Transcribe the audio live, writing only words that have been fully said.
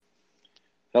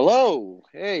Hello.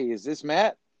 Hey, is this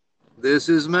Matt? This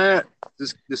is Matt.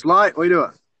 This light. What are you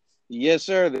doing? Yes,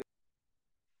 sir.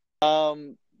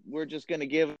 We're just gonna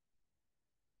give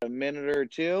a minute or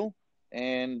two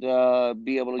and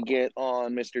be able to get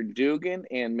on Mr. Dugan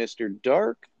and Mr.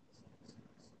 Dark.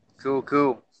 Cool,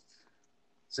 cool.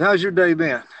 So how's your day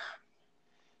been?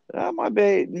 My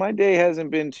day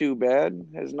hasn't been too bad.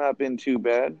 Has not been too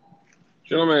bad.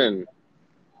 Gentlemen,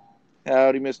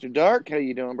 Howdy, Mr. Dark. How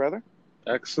you doing, brother?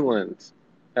 excellent.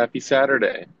 Happy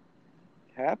Saturday.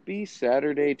 Happy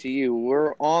Saturday to you.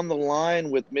 We're on the line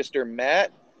with Mr.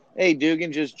 Matt. Hey,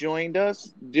 Dugan just joined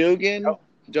us. Dugan, Oh,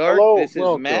 Dark. hello. This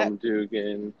is Matt. Welcome,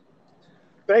 Dugan.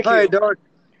 Thank Hey, you. Dark.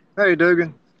 Hey,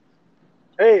 Dugan.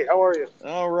 Hey, how are you?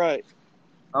 All right.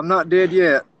 I'm not dead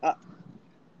yet.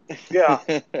 Yeah.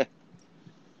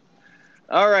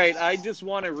 All right, I just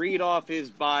want to read off his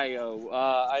bio.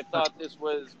 I thought this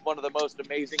was one of the most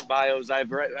amazing bios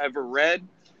I've ever read.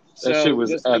 That shit So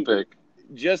was epic.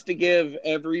 just to give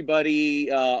everybody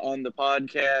on the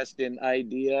podcast an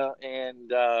idea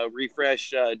and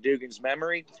refresh Dugan's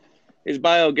memory, his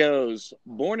bio goes: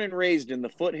 born and raised in the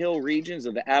foothill regions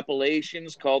of the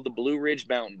Appalachians called the Blue Ridge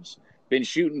Mountains. Been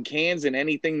shooting cans and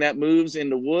anything that moves in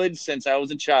the woods since I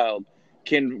was a child.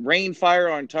 Can rain fire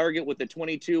on target with a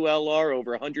 22 LR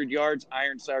over 100 yards,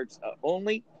 iron sights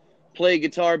only. Play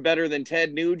guitar better than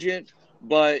Ted Nugent,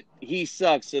 but he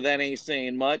sucks, so that ain't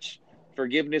saying much.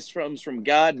 Forgiveness comes from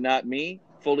God, not me.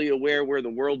 Fully aware where the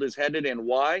world is headed and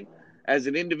why. As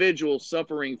an individual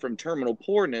suffering from terminal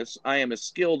poorness, I am a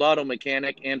skilled auto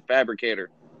mechanic and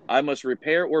fabricator. I must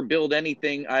repair or build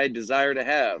anything I desire to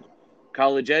have.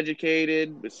 College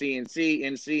educated, with CNC,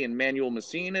 NC, and manual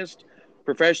machinist,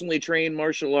 professionally trained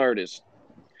martial artist.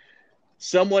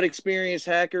 Somewhat experienced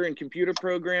hacker and computer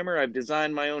programmer. I've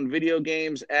designed my own video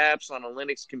games, apps on a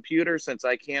Linux computer since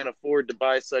I can't afford to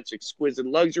buy such exquisite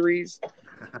luxuries.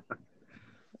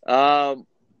 Um,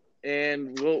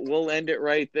 and we'll end it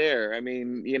right there. I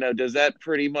mean, does that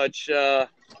pretty much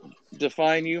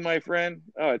define you, my friend?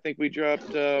 Oh, I think we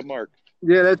dropped Mark.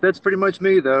 Yeah, that's pretty much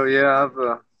me though. Yeah,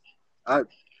 I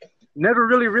never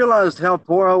really realized how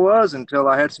poor I was until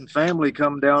I had some family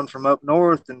come down from up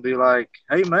north and be like,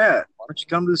 "Hey, Matt, why don't you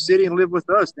come to the city and live with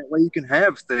us? That way you can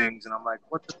have things." And I'm like,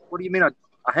 What do you mean?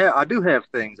 I do have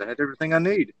things. I have everything I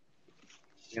need.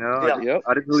 Yeah. Yep,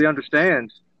 I didn't really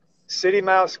understand. City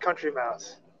mouse, country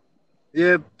mouse.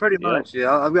 Yeah, pretty yep. much.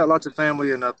 Yeah, I've got lots of family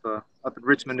in up in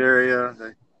Richmond area.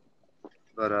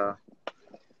 But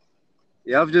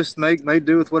yeah, I've just made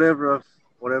do with whatever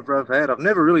I've had. I've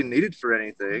never really needed for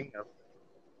anything.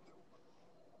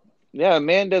 Yeah, a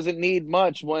man doesn't need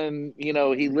much when,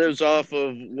 he lives off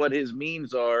of what his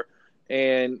means are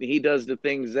and he does the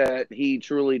things that he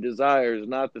truly desires,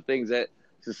 not the things that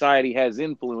society has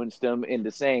influenced him into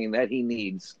saying that he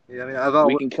needs. Yeah, I mean,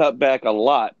 We can cut back a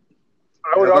lot.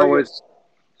 I would I've argue. always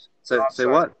Oh, I'm say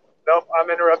sorry. what? Nope, I'm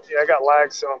interrupting you. I got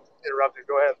lag, so I'm interrupting.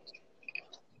 Go ahead.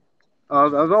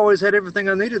 I've always had everything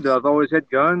I needed though. I've always had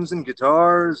guns and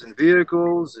guitars and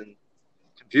vehicles and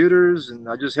computers, and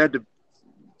I just had to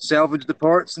salvage the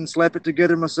parts and slap it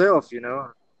together myself.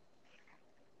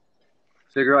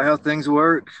 Figure out how things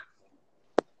work,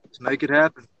 just make it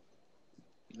happen.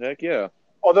 Heck yeah.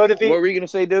 Although to What be, were you going to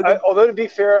say, Dugan? although to be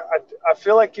fair, I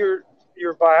feel like your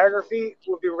biography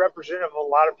would be representative of a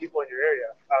lot of people in your area.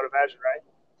 I would imagine, right?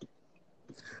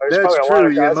 There's That's probably a lot true.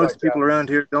 of Yeah, guys most like people that. around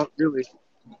here don't really.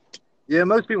 Yeah,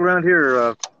 most people around here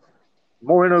are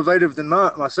more innovative than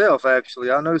myself.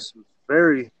 Actually, I know some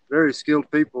very very skilled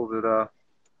people that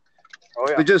Oh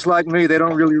yeah. but just like me, they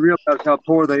don't really realize how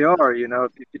poor they are. If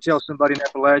you tell somebody in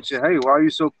Appalachia, "Hey, why are you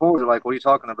so poor?" They're like, "What are you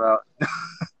talking about?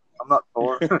 I'm not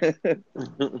poor. It's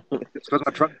because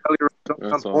my truck belly don't come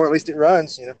That's poor. At awesome. least it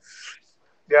runs."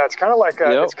 Yeah, it's kind of like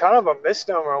Yep. it's kind of a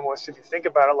misnomer almost if you think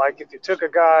about it. Like if you took a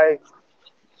guy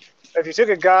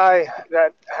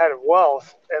that had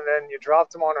wealth and then you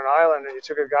dropped him on an island, and you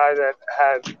took a guy that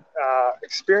had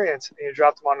experience and you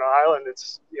dropped him on an island,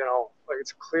 it's like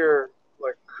it's clear.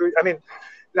 Like I mean,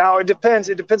 now it depends.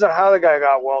 It depends on how the guy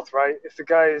got wealth, right? If the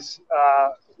guy is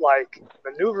like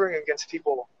maneuvering against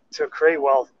people to create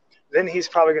wealth, then he's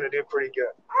probably going to do pretty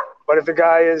good. But if the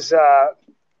guy is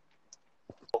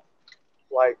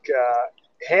like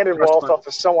handed Trust wealth fund. off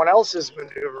of someone else's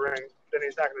maneuvering, then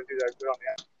he's not going to do that good on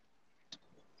the end.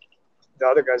 The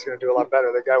other guy's going to do a lot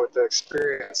better. The guy with the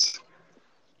experience.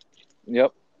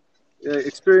 Yep. Yeah,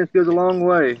 experience goes a long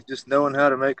way. Just knowing how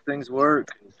to make things work,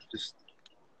 just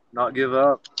not give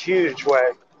up. Huge way,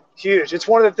 huge. It's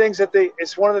one of the things that they.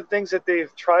 It's one of the things that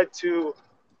they've tried to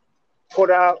put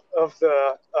out of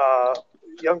the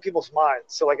young people's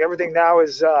minds. So like everything now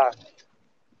is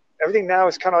everything now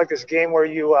is kind of like this game where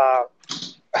you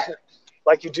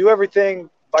like you do everything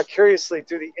vicariously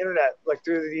through the internet, like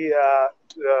through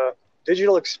the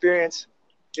digital experience.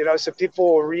 So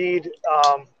people will read,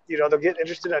 they'll get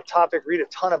interested in a topic, read a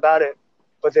ton about it,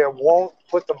 but they won't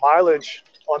put the mileage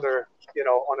on their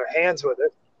hands with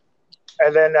it.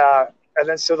 And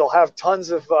then so they'll have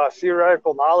tons of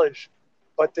theoretical knowledge,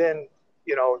 but then,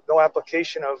 no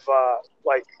application of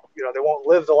they won't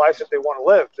live the life that they want to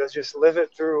live. They'll just live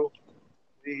it through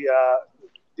the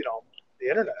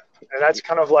internet. And that's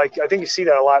kind of like, I think you see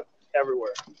that a lot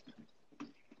everywhere.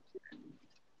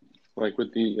 Like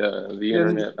with the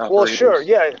internet operators. Well, sure.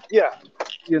 Yeah.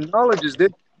 Your knowledge is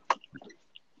different.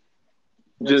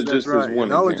 Just right. as one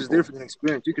knowledge example. is different than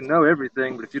experience. You can know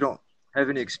everything, but if you don't have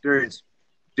any experience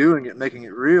doing it, making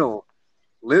it real,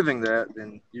 living that,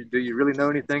 then do you really know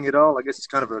anything at all? I guess it's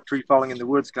kind of a tree falling in the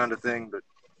woods kind of thing. But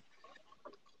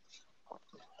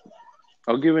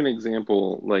I'll give an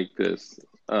example like this.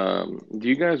 Do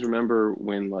you guys remember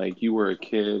when like you were a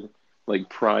kid, like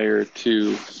prior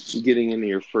to getting into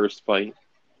your first fight,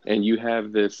 and you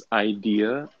have this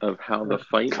idea of how the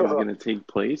fight is going to take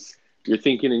place? You're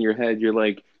thinking in your head, you're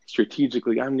like,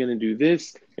 strategically, I'm going to do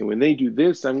this, and when they do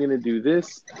this, I'm going to do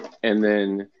this. And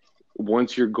then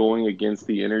once you're going against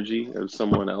the energy of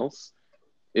someone else,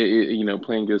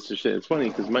 plan goes to shit. It's funny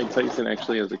because Mike Tyson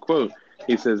actually has a quote.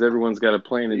 He says, everyone's got a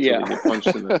plan until they get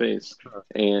punched in the face.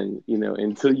 And,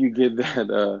 until you get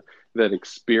that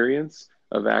experience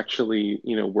of actually,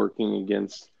 working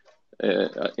against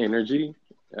energy,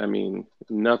 I mean,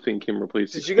 nothing can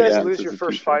replace. Did you guys lose your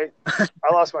first fight?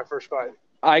 I lost my first fight.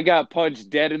 I got punched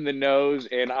dead in the nose,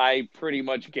 and I pretty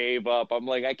much gave up. I'm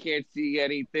like, I can't see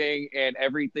anything, and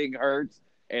everything hurts,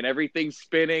 and everything's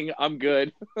spinning. I'm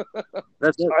good.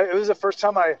 That's it. It was the first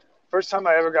time I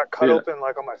ever got cut open,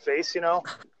 like on my face,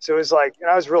 So it was like, and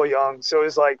I was real young, so it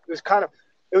was like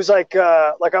I was like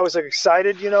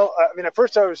excited, I mean, at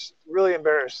first I was really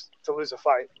embarrassed to lose a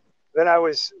fight. Then I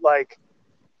was like,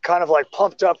 kind of like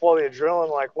pumped up while the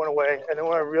adrenaline like went away, and then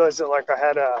when I realized that like I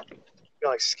had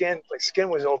skin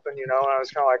was open, and I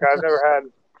was kind of like, I've never had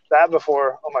that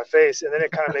before on my face, and then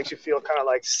it kind of makes you feel kind of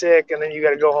like sick, and then you got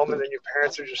to go home, and then your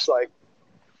parents are just like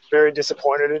very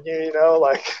disappointed in you,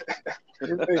 like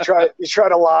you try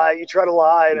to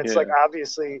lie, and it's like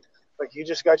obviously like you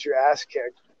just got your ass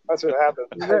kicked. That's what happened.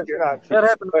 You're not. That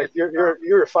happened. Like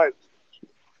you're fighting.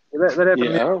 That happened to me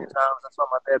a few times. That's why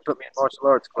my dad put me in martial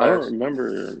arts class. I don't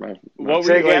remember my What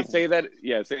were you going to say that?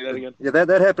 Yeah, say that again. Yeah,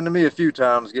 that happened to me a few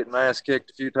times, getting my ass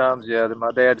kicked a few times. Yeah, then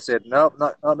my dad said, nope,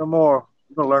 not no more.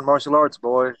 You're going to learn martial arts,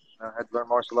 boy. I had to learn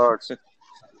martial arts.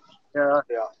 Yeah.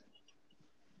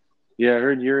 Yeah, I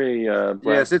heard you're a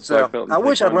black, yes, it's. black belt in I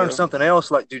wish I'd learned Taekwondo. something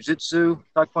else like jiu-jitsu.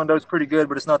 Taekwondo is pretty good,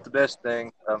 but it's not the best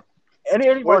thing.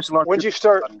 Any martial arts. When did you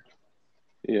start?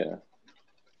 Yeah.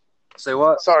 Say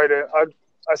what? Sorry,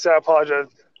 I said I apologize.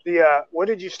 When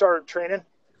did you start training?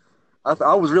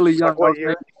 I was really young. Like what I was year?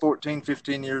 maybe 14,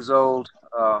 15 years old.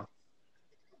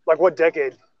 Like what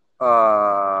decade? It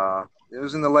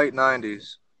was in the late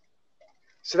 90s.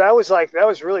 So that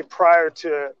was really prior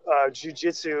to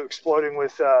jiu-jitsu exploding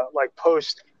with like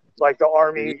post, like the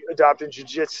army adopted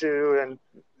jiu-jitsu and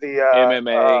the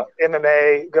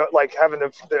MMA like having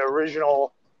the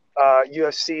original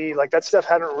UFC, like that stuff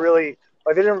hadn't really,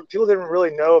 like people didn't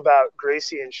really know about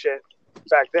Gracie and shit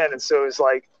back then, and so it was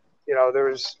like, there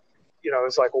was,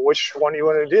 it's like, well, which one do you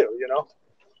want to do,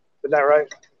 Isn't that right?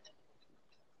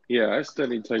 Yeah, I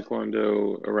studied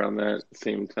Taekwondo around that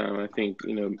same time. I think,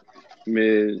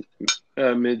 mid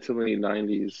to late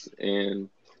 90s, and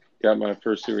got my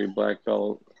first degree black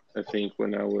belt, I think,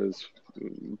 when I was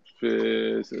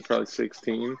probably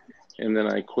 16. And then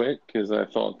I quit because I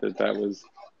thought that was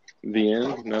the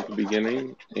end, not the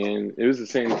beginning. And it was the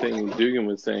same thing Dugan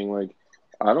was saying, like,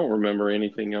 I don't remember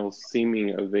anything else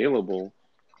seeming available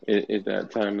at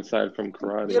that time aside from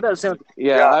karate. Yeah, that sounds.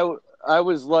 Yeah, I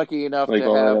was lucky enough Like to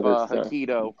all that have other stuff.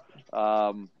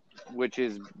 Hapkido, which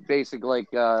is basically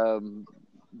like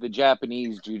the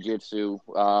Japanese jiu-jitsu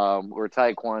or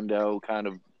Taekwondo kind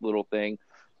of little thing.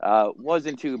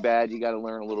 Wasn't too bad. You got to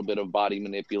learn a little bit of body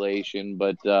manipulation,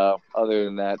 but other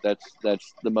than that,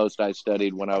 that's the most I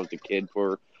studied when I was a kid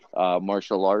for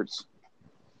martial arts.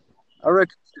 I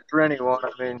reckon for anyone. I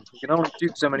mean, you can only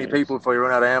shoot so many people before you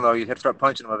run out of ammo. You have to start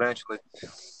punching them eventually.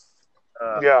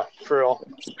 Yeah, for real.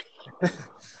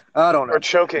 I don't know. Or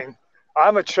choking.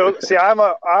 I'm a choke. See, I'm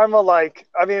a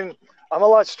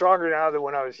lot stronger now than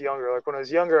when I was younger. Like when I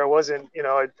was younger, I wasn't,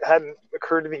 it hadn't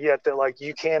occurred to me yet that like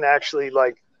you can actually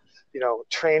like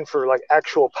train for like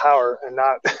actual power and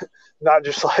not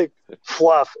just like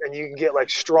fluff, and you can get like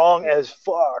strong as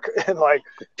fuck, and like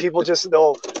people just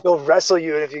they'll wrestle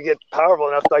you, and if you get powerful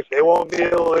enough, like they won't be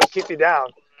able to keep you down,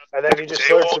 and then you just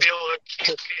learn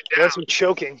some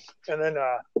choking, and then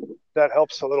that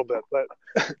helps a little bit. But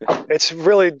it's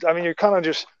really, I mean, you're kind of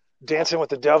just dancing with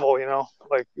the devil,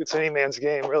 like it's any man's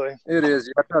game, really. It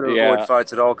is. I try to avoid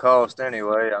fights at all costs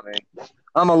anyway. I mean,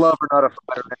 I'm a lover, not a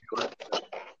fighter anyway.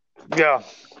 Yeah.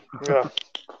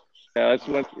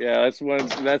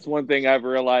 That's one thing I've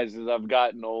realized as I've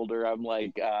gotten older. I'm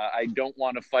like, I don't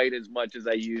want to fight as much as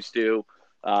I used to.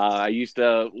 I used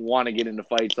to want to get into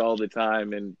fights all the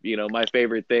time, and my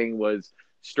favorite thing was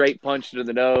straight punch to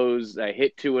the nose, a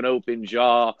hit to an open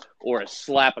jaw, or a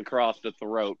slap across the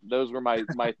throat. Those were my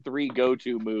three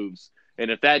go-to moves. And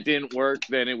if that didn't work,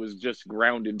 then it was just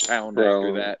ground and pound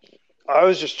after that. I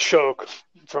was just choke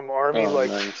from Army.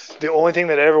 Nice. The only thing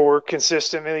that ever worked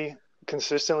consistently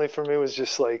for me was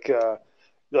just I'm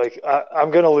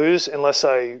going to lose unless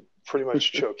I pretty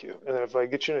much choke you. And then if I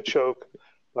get you in a choke,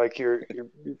 like you're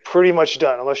pretty much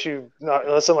done unless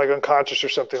I'm like unconscious or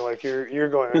something, like you're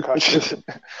going unconscious.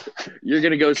 You're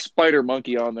gonna go spider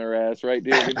monkey on their ass, right,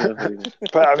 dude?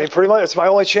 But I mean, pretty much it's my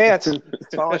only chance.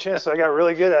 It's my only chance. So I got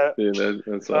really good at it. Dude,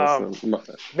 that's awesome,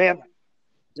 man.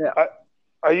 Yeah,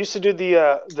 I used to do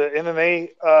the MMA,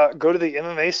 go to the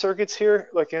MMA circuits here,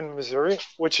 like in Missouri,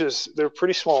 they're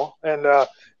pretty small, and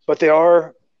but they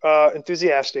are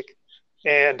enthusiastic,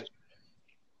 and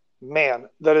man,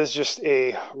 that is just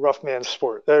a rough man's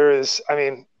sport. I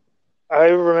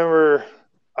remember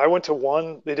I went to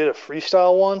one, they did a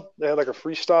freestyle one. They had like a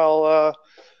freestyle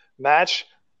match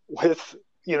with,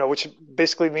 which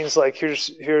basically means like,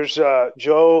 here's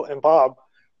Joe and Bob.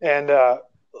 And,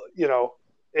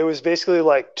 it was basically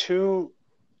like two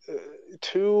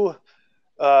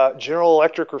General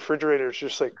Electric refrigerators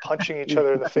just like punching each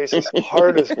other in the face as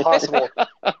hard as possible,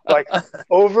 like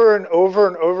over and over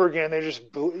and over again. They just,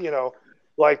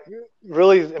 like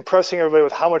really impressing everybody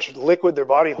with how much liquid their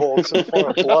body holds in the form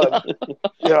of blood,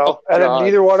 and then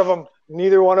neither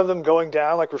one of them going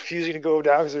down, like refusing to go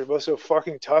down because they're both so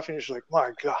fucking tough. And you're just like,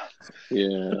 my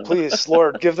God, please,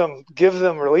 Lord, give them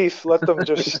relief. Let them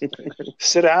just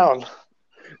sit down.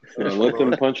 Let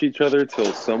them punch each other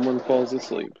till someone falls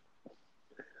asleep.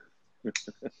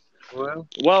 Well,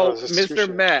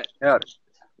 Mr. Matt,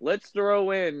 let's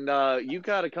throw in, you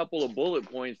got a couple of bullet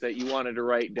points that you wanted to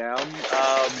write down.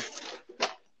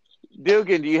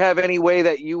 Dugan, do you have any way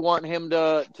that you want him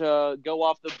to go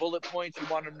off the bullet points? You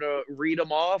want him to read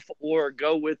them off, or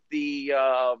go with the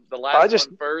last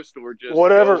one first, or just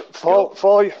whatever?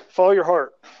 Follow your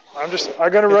heart. I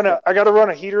gotta run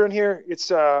a heater in here. It's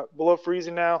below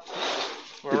freezing now.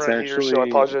 We're running a heater, so I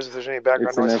apologize if there's any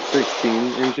background noise. It's an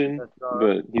F-16 engine,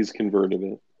 but he's converted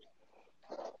it.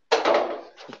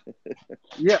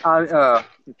 Yeah,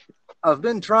 I've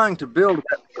been trying to build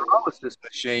that pyrolysis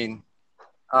machine.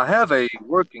 I have a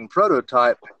working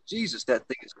prototype. Jesus, that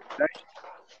thing is crazy.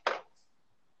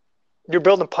 You're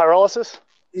building pyrolysis?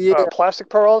 Yeah. Plastic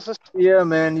pyrolysis? Yeah,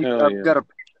 man. I've got a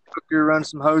cooker, run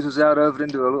some hoses out of it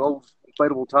into an old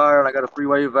inflatable tire, and I got a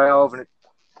three-way valve. And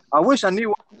I wish I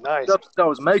knew what substance I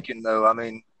was making, though. I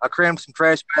mean, I crammed some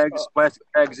trash bags, plastic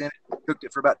bags in it, cooked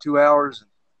it for about 2 hours.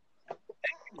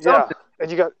 And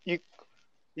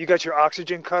you got your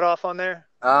oxygen cut off on there?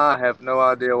 I have no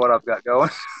idea what I've got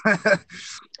going.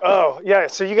 Oh yeah,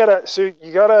 so you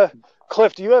gotta,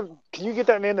 Cliff. Can you get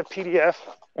that man the PDF?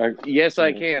 Yes,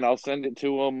 I can. I'll send it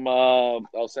to him.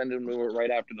 I'll send him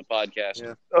right after the podcast.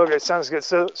 Yeah. Okay, sounds good.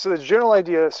 So the general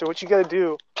idea. So what you got to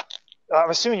do? I'm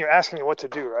assuming you're asking me what to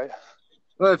do, right?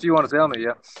 Well, if you want to tell me,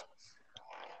 yeah.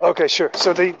 Okay, sure.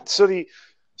 So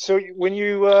when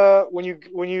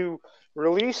you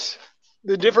release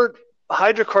the different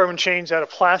hydrocarbon chains out of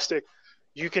plastic,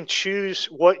 you can choose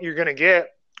what you're going to get.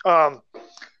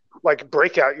 Like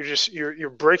breakout, you're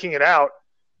breaking it out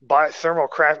by thermal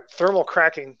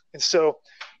cracking, and so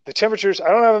the temperatures, I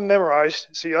don't have them memorized,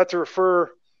 so you have to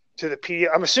refer to the PDF.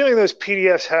 I'm assuming those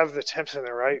PDFs have the temps in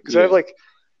there, right? Because I have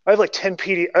like 10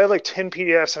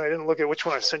 PDFs, and I didn't look at which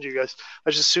one I sent you guys. I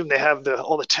just assume they have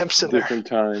all the temps in there. Different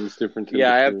times, different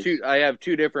temperatures. Yeah, I have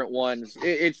two different ones.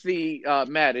 It's the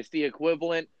Matt. It's the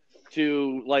equivalent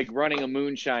to like running a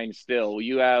moonshine still.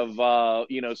 You have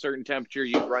certain temperature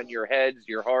you run your heads,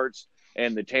 your hearts,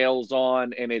 and the tails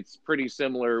on, and it's pretty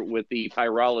similar with the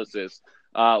pyrolysis.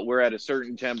 Where at a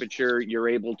certain temperature you're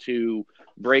able to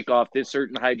break off this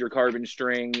certain hydrocarbon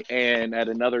string, and at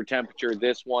another temperature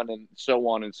this one, and so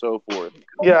on and so forth.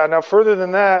 Yeah, now further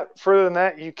than that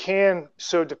you can,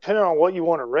 so depending on what you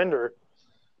want to render,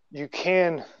 you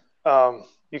can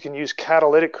you can use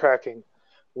catalytic cracking,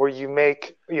 where you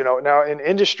make, now in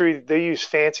industry, they use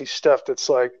fancy stuff that's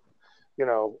like,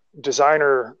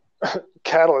 designer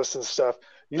catalysts and stuff.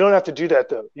 You don't have to do that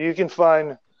though. You can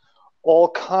find all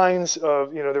kinds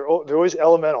of, they're always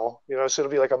elemental, so it'll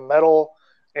be like a metal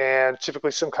and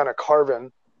typically some kind of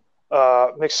carbon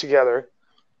mixed together,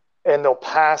 and they'll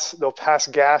pass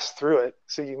gas through it.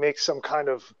 So you make some kind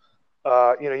of,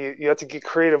 you have to get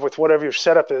creative with whatever your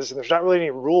setup is, and there's not really any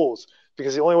rules,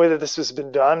 because the only way that this has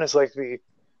been done is like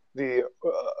the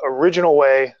original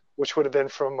way, which would have been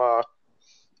from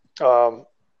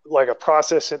like a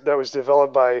process that was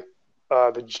developed by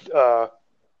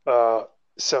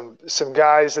some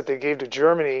guys that they gave to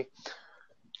Germany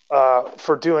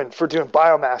for doing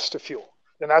biomass to fuel,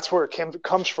 and that's where it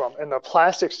comes from. And the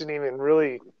plastics didn't even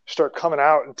really start coming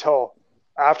out until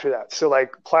after that. So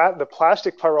like the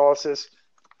plastic pyrolysis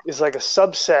is like a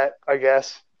subset, I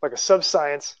guess, like a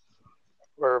sub-science,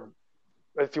 or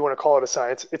if you want to call it a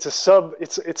science. It's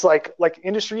like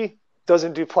industry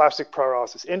doesn't do plastic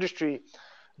pyrolysis. Industry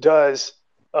does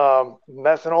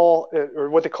methanol, or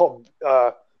what they call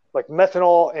like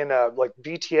methanol and like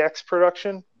BTX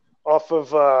production off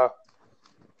of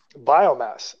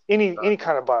biomass, any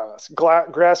kind of biomass,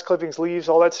 grass clippings, leaves,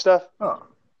 all that stuff. Oh.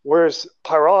 Whereas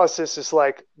pyrolysis is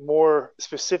like more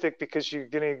specific, because you're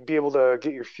going to be able to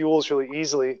get your fuels really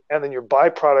easily, and then your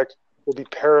byproduct will be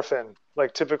paraffin,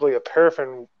 like typically a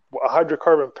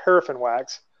hydrocarbon paraffin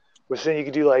wax, which then you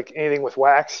can do like anything with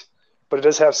wax, but it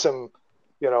does have some,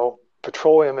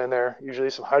 petroleum in there, usually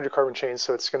some hydrocarbon chains,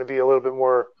 so it's going to be a little bit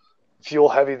more fuel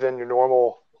heavy than your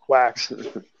normal wax.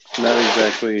 Not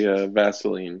exactly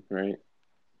Vaseline, right?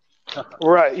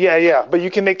 Right. Yeah. But you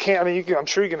can make I'm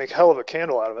sure you can make hell of a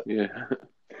candle out of it.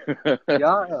 Yeah.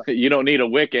 Yeah. You don't need a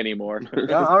wick anymore.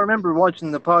 Yeah, I remember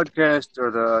watching the podcast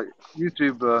or the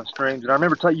YouTube streams, and I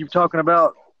remember you talking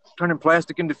about turning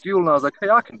plastic into fuel, and I was like, hey,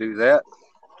 I can do that.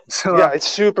 So yeah, it's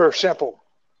super simple.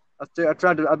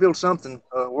 I built something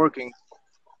working.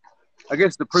 I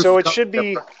guess the proof. So it should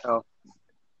be.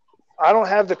 I don't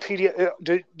have the PDF.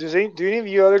 Do any of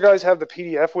you other guys have the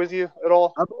PDF with you at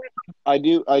all? I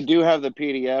do have the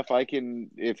PDF. I can,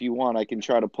 if you want, I can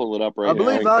try to pull it up right now. I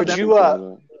believe Could you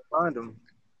find them.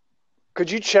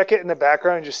 Could you check it in the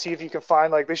background and just see if you can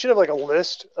find, like, they should have like a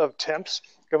list of temps.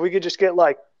 If we could just get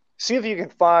see if you can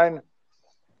find,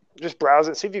 just browse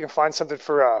it, see if you can find something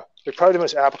for probably the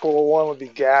most applicable one would be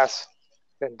gas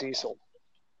and diesel.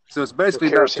 So it's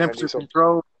basically about temperature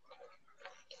control.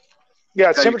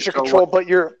 Yeah, it's temperature control, but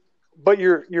your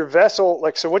vessel,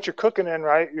 like, so what you're cooking in,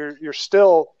 right? You're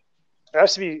still, it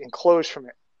has to be enclosed from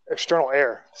external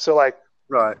air. So like,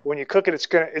 right, when you cook it,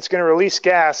 it's gonna release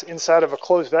gas inside of a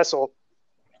closed vessel.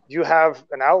 You have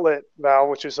an outlet valve,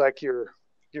 which is like your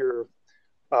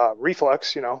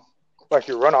reflux, like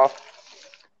your runoff,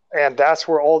 and that's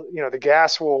where all the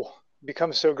gas will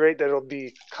become so great that it'll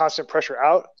be constant pressure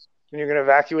out, and you're gonna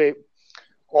evacuate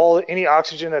any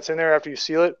oxygen that's in there after you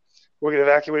seal it. We're going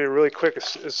to evacuate it really quick as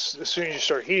soon as you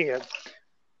start heating it.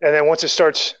 And then once it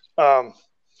starts, what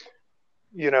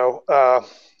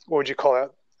would you call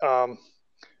that?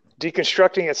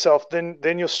 Deconstructing itself,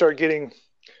 then you'll start getting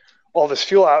all this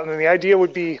fuel out. And then the idea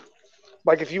would be,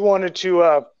 like, if you wanted to,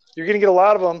 you're going to get a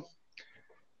lot of them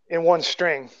in one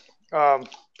string,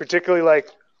 particularly like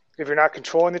if you're not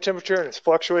controlling the temperature and it's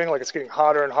fluctuating, like it's getting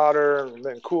hotter and hotter and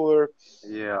then cooler.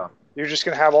 Yeah. You're just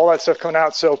going to have all that stuff coming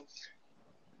out. So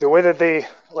the way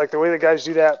the guys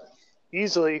do that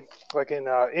easily, like in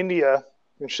India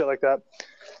and shit like that,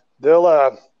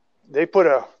 they put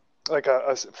a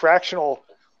fractional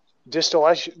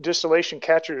distillation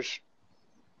catchers,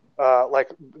 like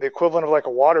the equivalent of like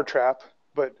a water trap,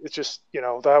 but it's just,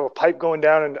 they'll have a pipe going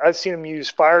down, and I've seen them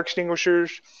use fire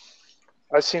extinguishers,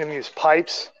 I've seen them use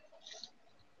pipes,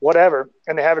 whatever,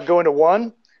 and they have it go into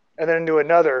one and then into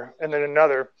another and then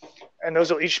another, and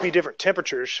those will each be different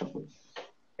temperatures.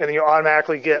 And then you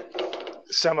automatically get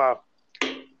some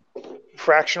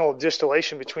fractional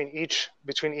distillation between each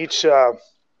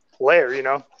layer,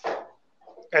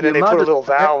 And then they put a little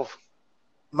valve.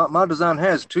 My design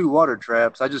has 2 water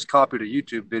traps. I just copied a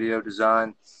YouTube video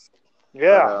design.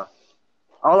 Yeah. But,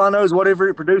 all I know is whatever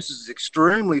it produces is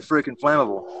extremely freaking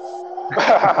flammable.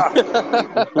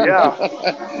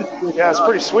 Yeah, it's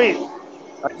pretty sweet.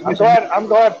 I'm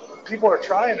glad people are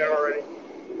trying it already.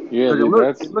 Yeah, it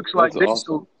looks like diesel.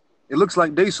 Awesome. It looks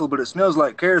like diesel, but it smells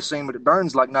like kerosene, but it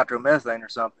burns like nitromethane or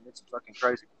something. It's fucking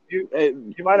crazy. You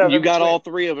might have. You got all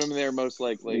 3 of them there, most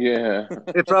likely. Yeah.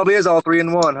 It probably is all 3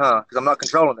 in one, huh? Because I'm not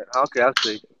controlling it. Okay, I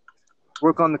see.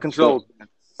 Work on the controls.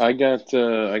 I got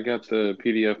the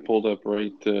PDF pulled up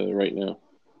right now.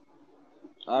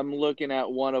 I'm looking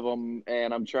at one of them,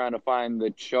 and I'm trying to find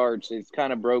the charts. It's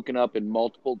kind of broken up in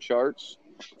multiple charts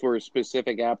for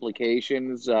specific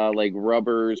applications, like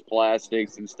rubbers,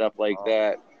 plastics, and stuff like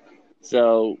that.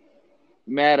 So,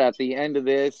 Matt, at the end of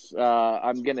this,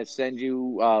 I'm going to send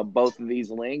you both of these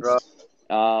links. Right.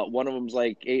 One of them's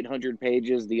like 800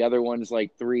 pages. The other one's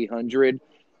like 300.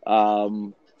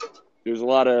 There's a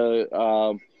lot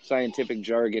of scientific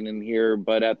jargon in here,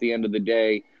 but at the end of the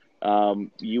day,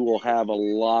 you will have a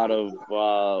lot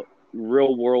of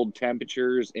real world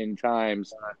temperatures and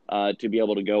times to be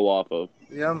able to go off of.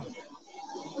 Yeah,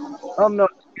 I'm not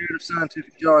scared of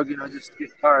scientific jargon. I just get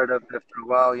tired of it after a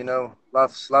while. You know,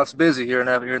 life's busy here and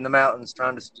out here in the mountains,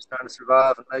 trying to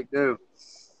survive and make do.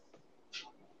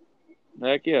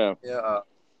 Heck yeah. Yeah.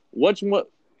 What's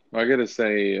what? I got to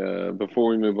say, before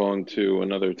we move on to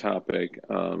another topic,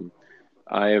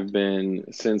 I have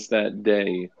been, since that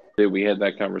day that we had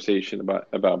that conversation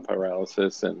about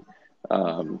paralysis and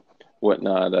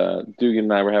whatnot, Dugan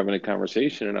and I were having a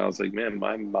conversation, and I was like, man,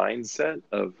 my mindset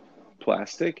of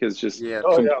plastic has just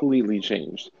completely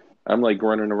changed. I'm like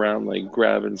running around, like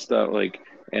grabbing stuff, like,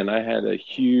 and I had a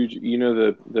huge, you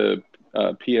know, the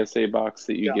PSA box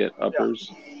that you get uppers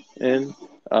in.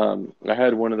 I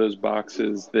had one of those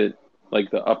boxes that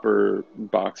like the upper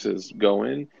boxes go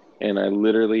in, and I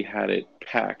literally had it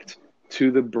packed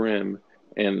to the brim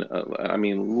and I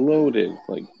mean loaded,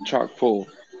 like chock full.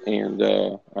 And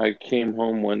I came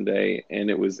home one day and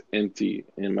it was empty,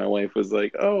 and my wife was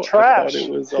like, "Oh, trash. I thought it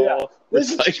was all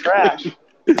this recycling." is trash.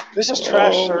 This is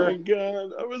trash, oh sir. my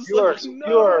god! I was You are like,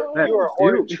 "No!" you are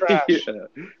hoarding trash.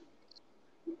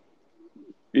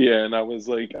 Yeah, and I was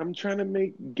like, I'm trying to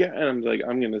make and I'm like,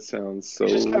 I'm gonna sound so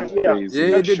crazy.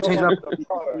 Yeah, it did change up.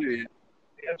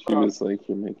 She was like,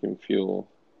 you're making fuel.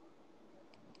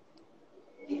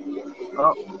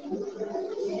 Oh,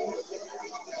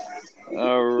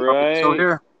 All right. still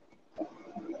here?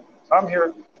 I'm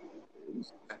here.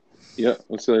 Yeah,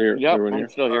 I'm still here. Yep, Everyone I'm here?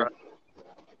 still here.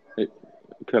 It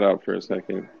cut out for a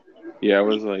second. Yeah, I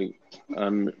was like,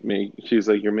 she's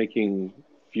like, you're making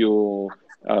fuel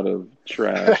out of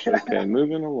trash. Okay,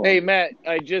 moving along. Hey Matt,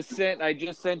 I just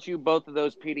sent you both of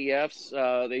those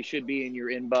PDFs. They should be in your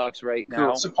inbox right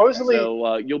now. Supposedly,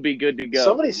 so you'll be good to go.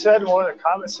 Somebody said in one of the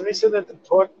comments. Somebody said that that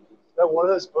one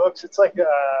of those books, it's like an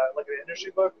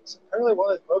industry book. It's apparently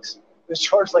one of those books is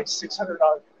charged like $600.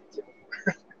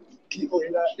 Can you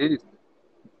believe that? Jeez.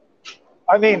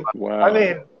 I mean, wow.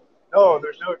 no,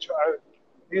 there's no charge.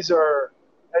 These are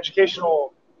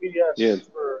educational PDFs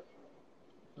for.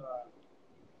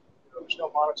 There's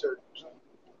no monetary.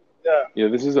 Yeah,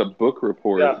 this is a book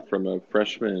report from a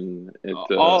freshman at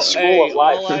the School of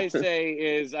Life. All I say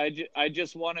is I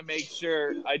just want to make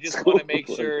sure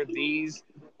these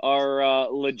are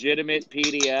legitimate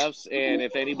PDFs, and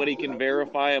if anybody can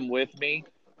verify them with me,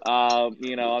 I'll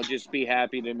just be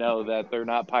happy to know that they're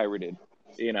not pirated.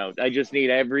 I just need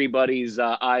everybody's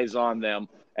eyes on them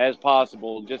as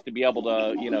possible, just to be able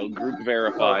to group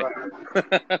verify.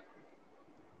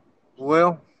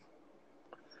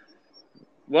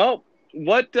 Well,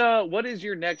 what is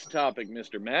your next topic,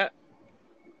 Mr. Matt?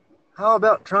 How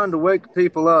about trying to wake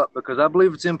people up? Because I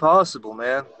believe it's impossible,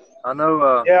 man. I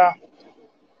know.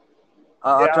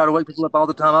 I try to wake people up all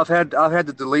the time. I've had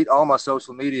to delete all my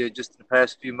social media just in the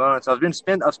past few months. I've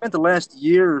spent the last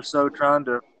year or so trying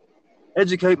to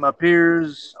educate my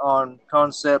peers on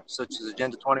concepts such as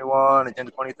Agenda 21,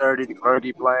 Agenda 2030, the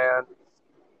Carnegie Plan,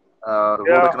 the World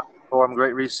Economic Forum,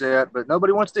 Great Reset, but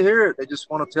nobody wants to hear it. They just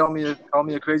want to call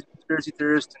me a crazy conspiracy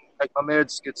theorist and take my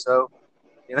meds, schizo.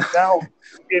 Now,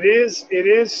 it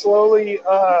is slowly.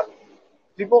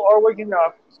 People are waking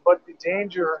up, but the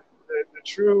danger, the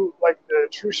true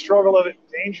struggle of it,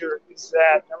 danger is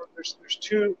that there's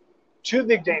two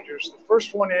big dangers. The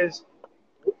first one is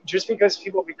just because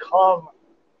people become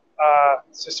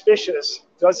suspicious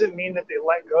doesn't mean that they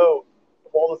let go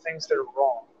of all the things that are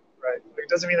wrong. Right. It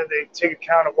doesn't mean that they take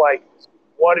account of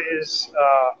what is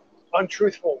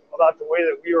untruthful about the way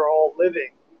that we are all living,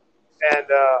 and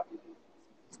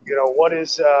what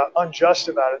is unjust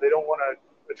about it. They don't want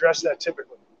to address that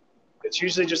typically. It's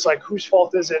usually just like, whose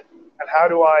fault is it, and how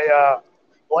do I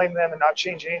blame them and not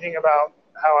change anything about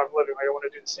how I'm living? I want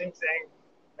to do the same thing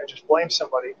and just blame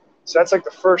somebody. So that's like the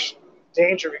first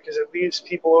danger, because it leaves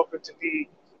people open to be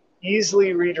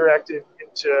easily redirected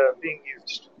into being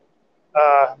used.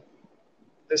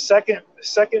 The second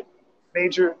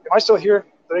major. Am I still here?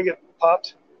 Did I get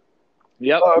popped?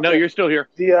 Yep. Oh, okay. No, you're still here.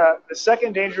 The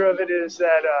second danger of it is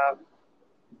that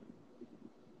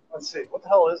let's see, what the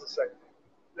hell is the second?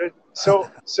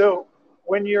 So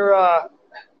when you're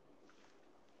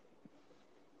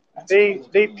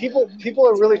people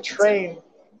are really trained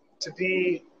to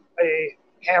be a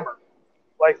hammer.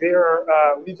 Like they are,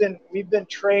 we've been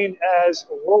trained as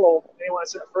a world. Anyone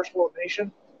that's in a first world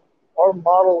nation, our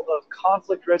model of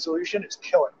conflict resolution is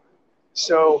killing.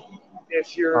 So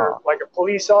if you're like a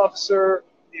police officer,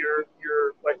 you're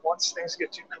like once things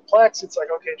get too complex, it's like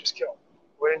okay, just kill.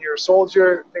 When you're a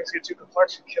soldier, things get too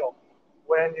complex, you kill.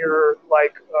 When you're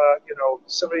like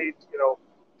somebody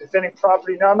defending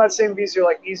property. Now I'm not saying these are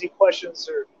like easy questions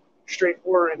or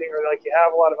straightforward or anything, or like you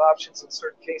have a lot of options in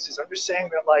certain cases. I'm just saying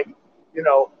that like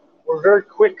we're very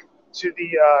quick to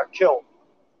the kill.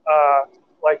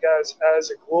 Like as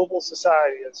a global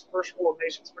society, as first world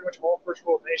nations, pretty much all first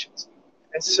world nations.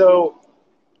 And so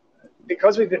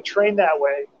because we've been trained that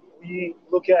way, we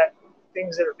look at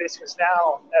things that are facing us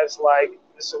now as like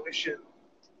the solution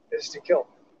is to kill.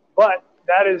 But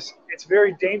it's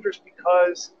very dangerous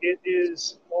because it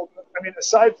is, well, I mean,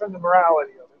 aside from the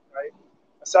morality of it, right?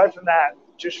 Aside from that,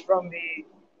 just from the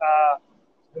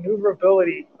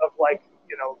maneuverability of like,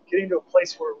 getting to a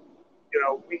place where,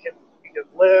 we can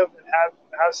live and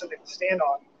have something to stand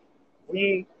on,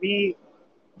 we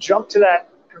jump to that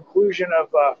conclusion of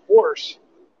force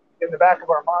in the back of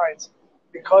our minds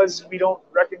because we don't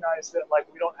recognize that like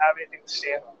we don't have anything to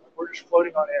stand on. We're just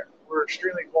floating on air. We're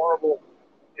extremely vulnerable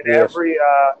in every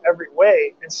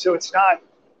way, and so it's not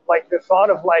like the thought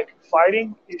of like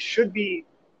fighting. It should be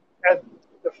at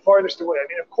the farthest away. I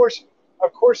mean, of course,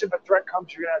 if a threat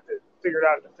comes, you're gonna have to figure it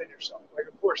out and defend yourself. Like,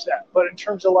 of course that. But in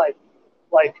terms of like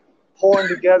pulling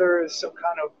together as some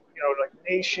kind of like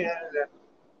nation and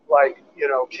like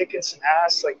kicking some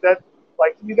ass like that.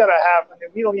 Like you gotta have. I mean,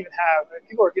 we don't even have. I mean,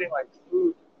 people are getting like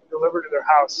food delivered to their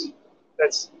house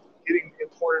that's getting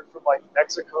imported from like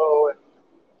Mexico and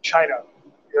China.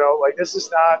 Like this is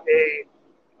not a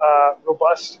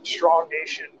robust, strong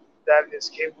nation that is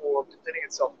capable of defending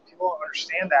itself. People don't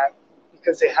understand that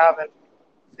because they haven't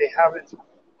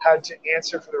had to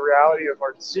answer for the reality of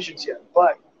our decisions yet.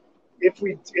 But if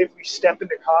we step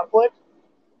into conflict,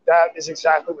 that is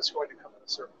exactly what's going to come to the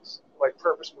surface, like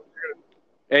purposefully.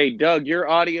 Hey, Doug, your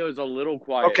audio is a little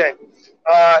quiet. Okay,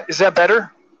 is that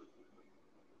better?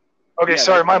 Okay, yeah,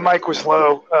 sorry, my mic was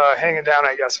low, hanging down,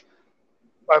 I guess.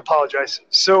 I apologize.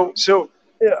 So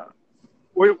yeah,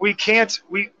 we can't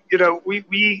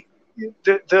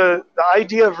the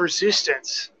idea of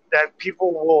resistance that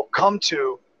people will come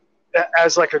to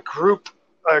as like a group,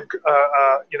 a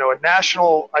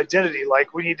national identity.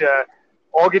 Like we need to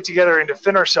all get together and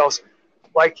defend ourselves.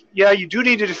 Like, yeah, you do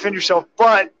need to defend yourself,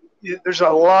 but there's a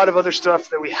lot of other stuff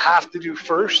that we have to do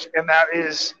first, and that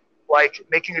is like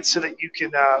making it so that you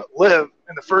can live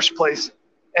in the first place,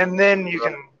 and then you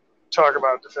can talk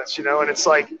about defense. And it's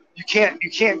like you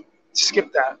can't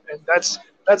skip that, and that's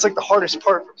like the hardest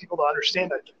part for people to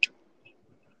understand. I think.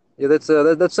 Yeah,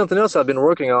 that's something else I've been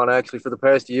working on actually for the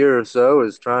past year or so,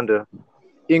 is trying to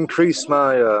increase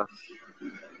my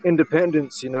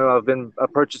independence. I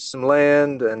purchased some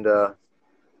land, and I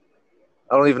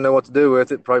don't even know what to do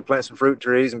with it. Probably plant some fruit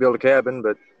trees and build a cabin,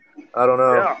 but I don't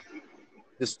know. Yeah.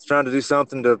 Just trying to do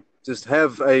something to just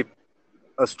have a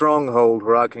stronghold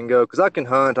where I can go, because I can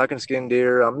hunt, I can skin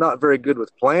deer. I'm not very good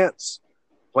with plants.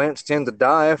 Plants tend to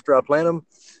die after I plant them,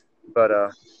 but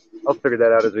I'll figure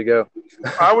that out as we go.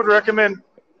 I would recommend.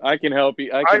 I can help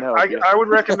you. I would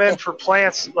recommend for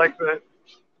plants like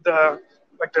the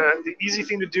easy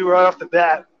thing to do right off the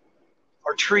bat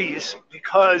are trees,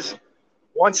 because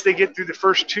once they get through the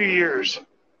first 2 years,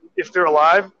 if they're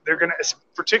alive, they're gonna.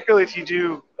 Particularly if you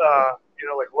do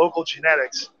like local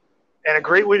genetics, and a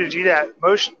great way to do that.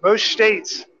 Most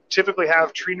states typically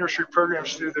have tree nursery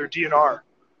programs through their DNR,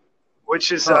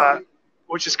 which is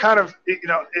kind of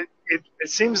it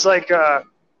seems like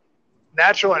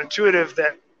natural and intuitive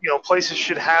that places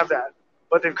should have that,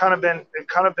 but they've kind of been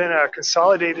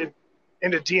consolidated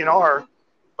into DNR,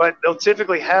 but they'll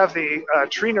typically have the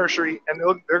tree nursery, and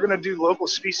they're going to do local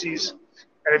species.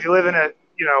 And if you live in a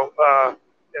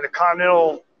in the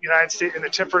continental United States, in the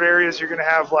temperate areas, you're going to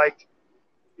have like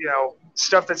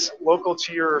stuff that's local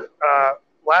to your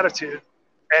latitude,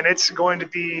 and it's going to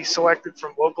be selected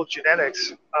from local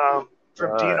genetics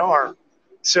from DNR.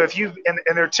 So if you and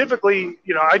they're typically,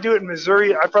 I do it in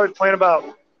Missouri. I probably plant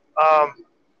about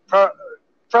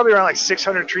probably around like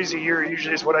 600 trees a year.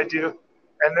 Usually is what I do,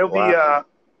 and they'll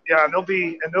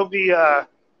be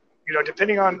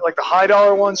depending on like the high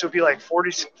dollar ones will be like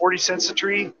 40 cents a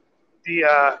tree.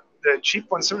 The cheap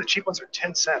ones, some of the cheap ones are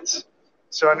 10 cents.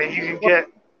 So I mean, you can get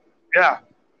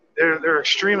they're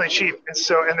extremely cheap,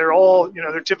 and they're all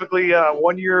they're typically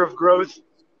 1 year of growth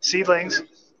seedlings.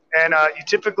 And you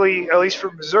typically, at least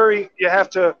for Missouri, you have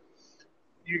to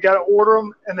you got to order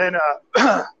them, and then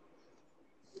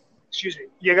excuse me,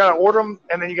 you got to order them,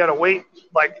 and then you got to wait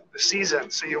like the season.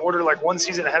 So you order like one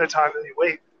season ahead of time, and then you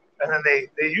wait, and then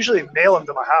they usually mail them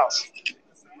to my house.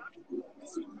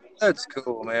 That's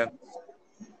cool, man.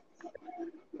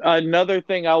 Another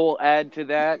thing I will add to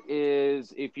that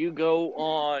is if you go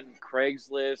on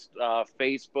Craigslist,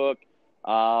 Facebook,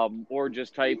 or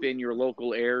just type in your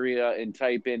local area and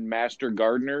type in master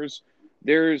gardeners,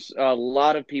 there's a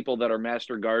lot of people that are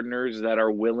master gardeners that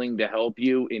are willing to help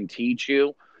you and teach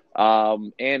you,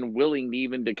 and willing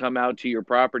even to come out to your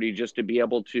property just to be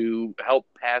able to help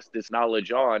pass this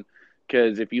knowledge on.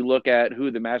 Because if you look at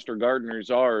who the master gardeners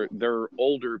are, they're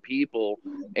older people,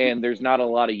 and there's not a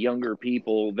lot of younger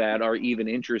people that are even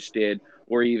interested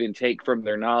or even take from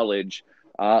their knowledge.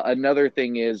 Another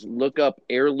thing is look up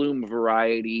heirloom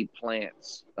variety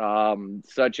plants,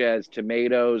 such as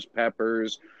tomatoes,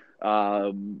 peppers,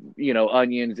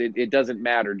 onions. It doesn't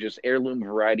matter. Just heirloom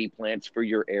variety plants for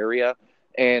your area.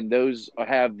 And those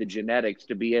have the genetics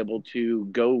to be able to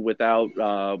go without,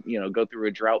 go through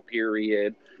a drought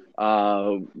period,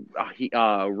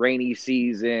 rainy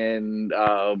season,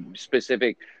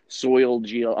 specific soil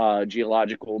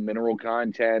geological mineral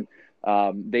content.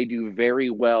 They do very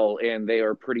well, and they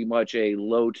are pretty much a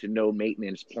low to no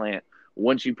maintenance plant.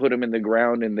 Once you put them in the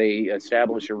ground and they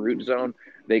establish a root zone,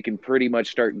 they can pretty much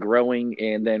start growing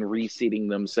and then reseeding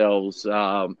themselves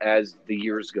as the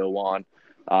years go on.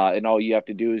 And all you have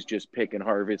to do is just pick and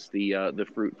harvest the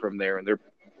fruit from there, and they're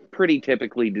pretty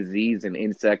typically disease and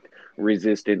insect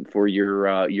resistant for your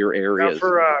areas.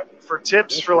 Now for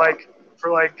tips for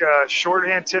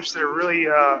shorthand tips that are really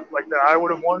like that I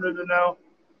would have wanted to know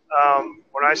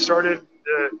when I started.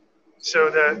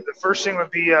 The first thing would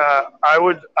be I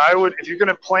would if you're going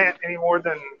to plant any more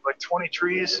than like 20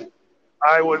 trees,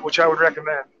 which I would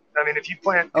recommend. I mean, if you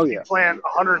plant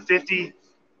 150,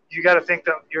 you got to think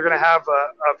that you're going to have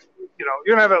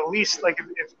you're going to have at least, like,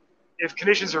 if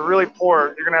conditions are really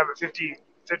poor, you're going to have a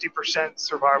 50%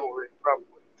 survival rate probably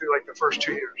through like the first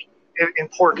 2 years in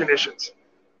poor conditions.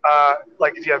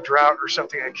 Like if you have drought or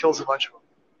something that kills a bunch of them,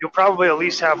 you'll probably at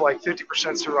least have like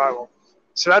 50% survival.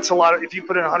 So that's a lot if you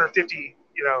put in 150,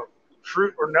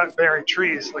 fruit or nut bearing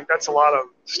trees, like that's a lot of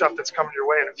stuff that's coming your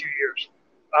way in a few years.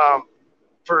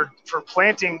 For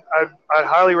planting, I'd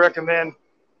highly recommend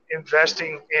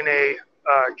investing in a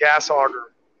gas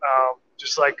auger,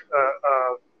 just like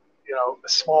a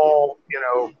small,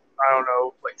 I don't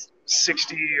know, like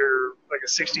 60 or like a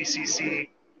 60 cc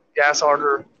gas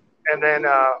auger, and then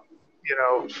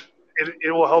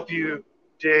it will help you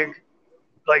dig.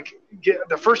 Like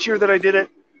the first year that I did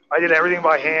everything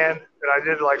by hand, and I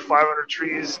did like 500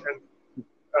 trees, and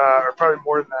or probably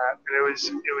more than that, and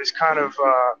it was kind of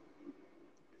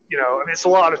it's a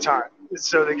lot of time.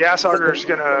 So the gas auger is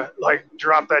gonna like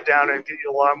drop that down and get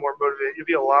you a lot more motivated. You'll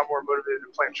be a lot more motivated to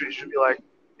plant trees. You'll be like,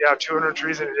 200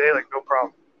 trees in a day, like no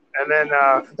problem. And then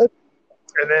the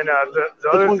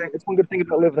other thing. It's one good thing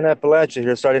about living in Appalachia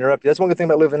here. Sorry to interrupt you. That's one good thing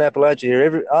about living in Appalachia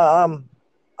here.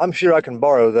 I'm sure I can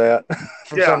borrow that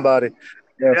from somebody.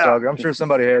 Gas auger. I'm sure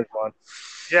somebody has one.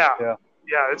 Yeah.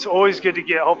 It's always good to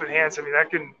get helping hands. I mean, that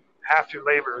can have to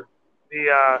labor.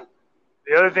 The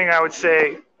other thing I would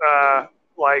say,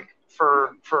 like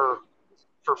for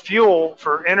fuel,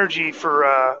 for energy,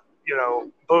 for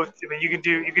both. I mean, you can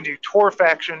do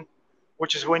torrefaction,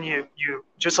 which is when you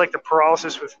just like the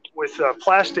pyrolysis with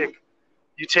plastic.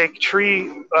 You take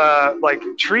tree, like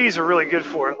trees are really good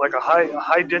for it. Like a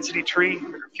high density tree,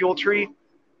 like a fuel tree.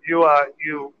 You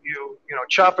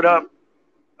chop it up,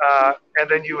 and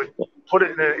then you would put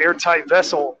it in an airtight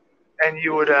vessel, and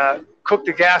you would cook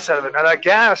the gas out of it. Now that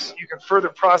gas you can further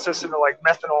process into like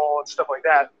methanol and stuff like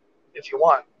that if you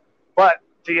want. But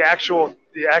the actual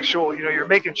you're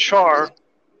making char,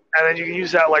 and then you can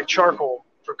use that like charcoal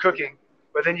for cooking.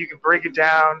 But then you can break it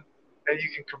down, and you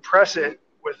can compress it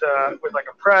with like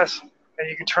a press, and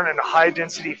you can turn it into high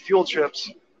density fuel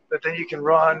chips that then you can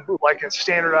run like in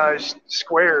standardized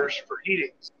squares for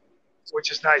heating, which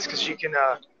is nice because you can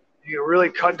really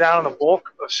cut down on the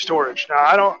bulk of storage.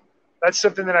 Now that's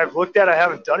something that I've looked at. I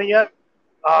haven't done it yet,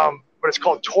 but it's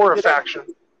called torrefaction.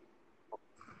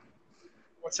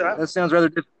 What's that? That sounds rather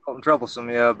difficult and troublesome,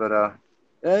 but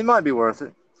it might be worth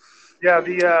it. Yeah.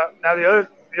 The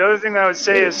other thing that I would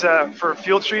say is for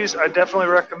field trees, I definitely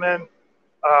recommend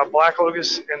black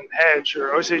locust and hedge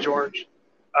or Osage orange,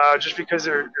 just because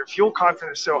their fuel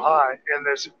content is so high, and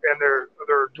they're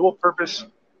dual purpose.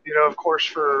 Of course,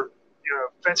 for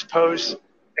fence posts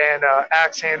and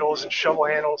axe handles and shovel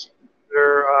handles.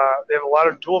 They have a lot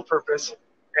of dual purpose,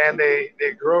 and they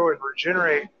grow and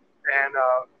regenerate and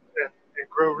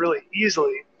grow really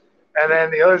easily. And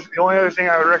then the only other thing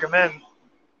I would recommend,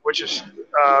 which has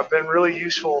been really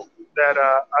useful that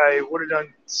I would have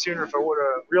done sooner if I would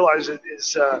have realized it,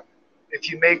 is if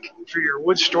you make for your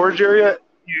wood storage area,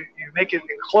 you make it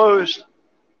enclosed,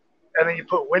 and then you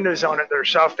put windows on it that are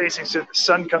south facing so the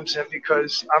sun comes in,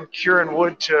 because I'm curing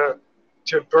wood to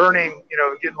burning,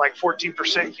 getting like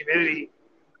 14% humidity,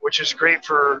 which is great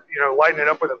for, lighting it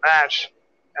up with a match.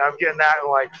 And I'm getting that in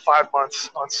like 5 months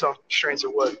on some strains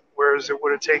of wood, whereas it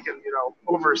would have taken,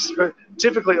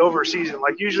 typically over a season.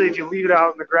 Like usually if you leave it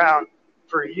out in the ground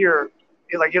for a year,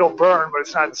 it'll burn, but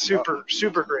it's not super,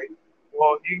 super great.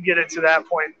 Well, you can get it to that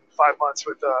point in 5 months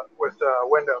with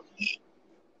window.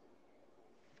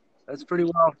 That's pretty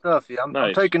wild stuff. Yeah, I'm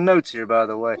Nice. taking notes here, by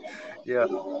the way. Yeah.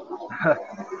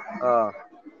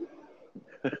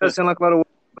 It does sound like a lot of work,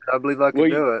 but I believe I can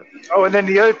do it. Oh, and then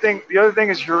the other thing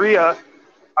is urea.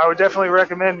 I would definitely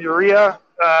recommend urea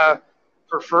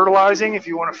for fertilizing. If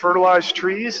you want to fertilize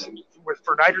trees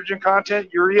for nitrogen content,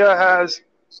 urea has.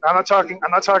 I'm not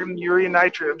talking urea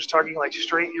nitrate. I'm just talking like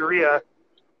straight urea.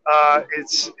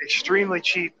 It's extremely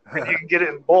cheap, and you can get it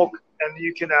in bulk, and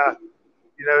you can,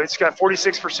 it's got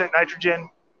 46% nitrogen,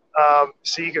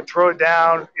 so you can throw it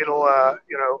down. It'll,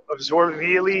 absorb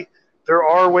immediately. There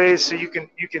are ways so you can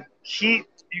heat.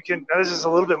 Now this is a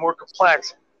little bit more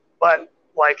complex, but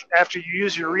like after you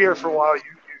use urea for a while, you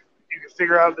can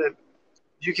figure out that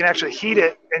you can actually heat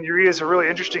it, and urea is a really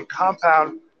interesting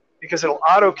compound because it'll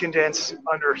auto condense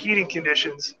under heating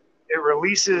conditions. It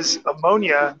releases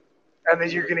ammonia, and then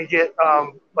you're going to get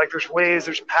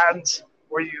there's patents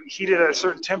where you heat it at a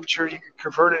certain temperature, you can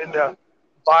convert it into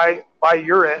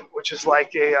biuret, which is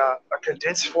like a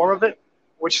condensed form of it,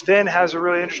 which then has a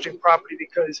really interesting property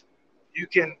because you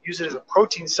can use it as a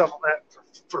protein supplement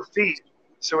for feed.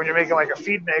 So when you're making like a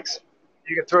feed mix,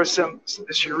 you can throw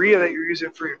this urea that you're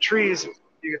using for your trees,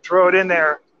 you can throw it in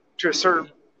there to a certain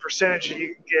percentage, and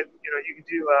you can get, you can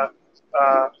do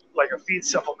like a feed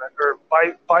supplement or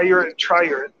biuret and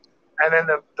triuret. And then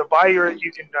the biuret,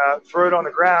 you can throw it on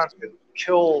the ground and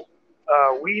kill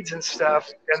weeds and stuff,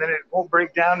 and then it won't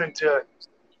break down into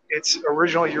its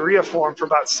original urea form for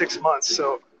about 6 months.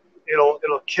 So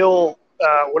it'll kill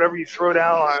whatever you throw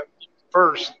down on it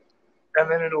first, and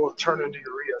then it'll turn into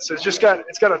urea. So it's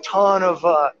got a ton of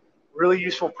really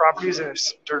useful properties, and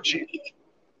it's dirt cheap.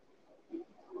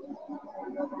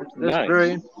 That's Nice.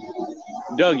 great.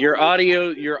 Doug, your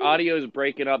audio is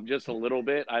breaking up just a little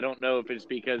bit. I don't know if it's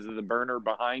because of the burner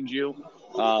behind you,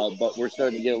 but we're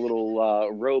starting to get a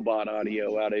little robot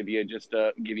audio out of you. Just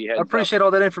to give you a heads I appreciate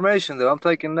all that information, though. I'm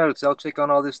taking notes. I'll check on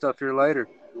all this stuff here later.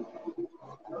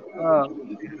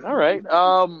 All right.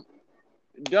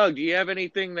 Doug, do you have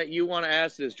anything that you want to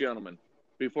ask this gentleman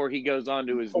before he goes on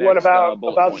to his next What about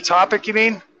bullet the topic, you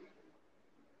mean?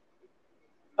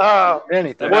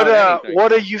 Anything. What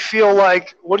do you feel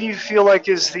like? What do you feel like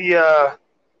is the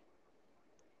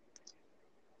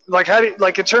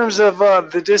in terms of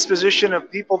the disposition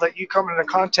of people that you come into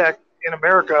contact in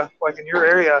America, like in your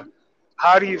area?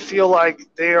 How do you feel like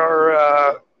they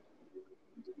are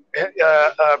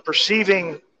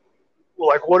perceiving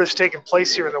like what has taken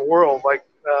place here in the world? Like,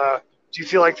 do you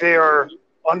feel like they are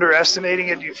underestimating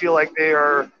it? Do you feel like they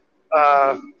are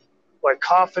like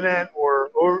confident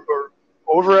or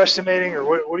overestimating,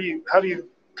 or how do you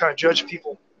kind of judge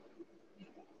people?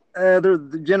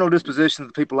 The general disposition of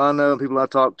the people I know, people I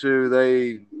talk to,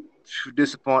 they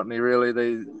disappoint me, really.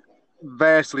 They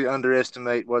vastly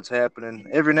underestimate what's happening.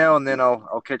 Every now and then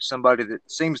I'll catch somebody that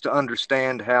seems to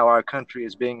understand how our country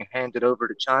is being handed over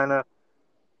to China,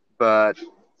 but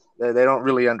they don't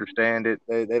really understand it.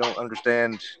 They don't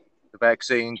understand the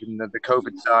vaccines and the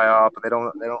COVID psyop. They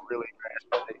don't really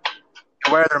grasp it.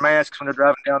 They wear their masks when they're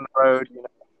driving down the road.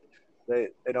 They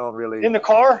don't really. In the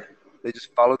car? They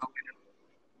just follow the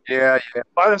leader. Yeah.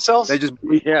 By themselves? They just.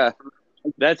 Yeah.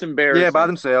 That's embarrassing. Yeah, by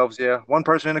themselves, yeah. One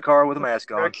person in the car with a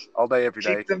mask on all day, every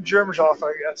day. Keep them germs off,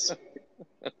 I guess.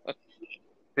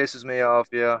 Pisses me off,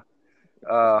 yeah.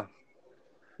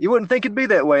 You wouldn't think it'd be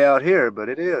that way out here, but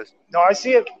it is. No, I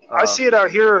see it. I see it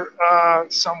out here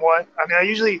somewhat. I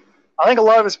mean, I think a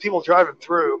lot of it's people driving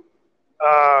through.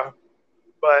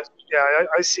 But, yeah,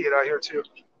 I see it out here, too.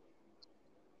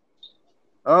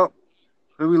 Oh,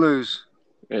 who we lose?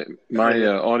 My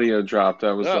audio dropped.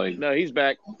 I was no, he's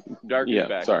back. Darky's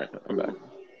back. Sorry, I'm back.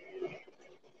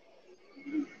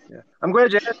 Yeah, I'm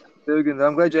glad you asked, Dugan.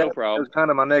 I'm glad you asked. No problem. That was kind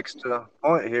of my next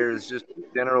point here is just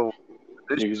general.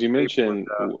 Because you mentioned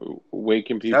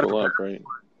waking people up, right?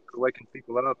 Waking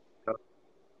people up,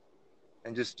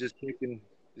 and just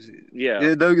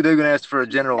Yeah. Dugan asked for a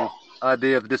general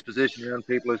idea of the disposition around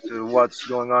people as to what's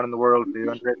going on in the world. If they're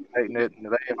underestimating it, and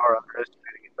if they are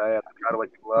underestimating it bad, I try to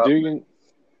wake people up. Dugan,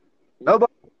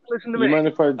 Nobody listen to you me. mind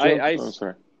if I jump? I, Oh,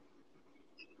 sorry.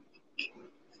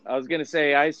 I was gonna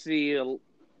say I see. I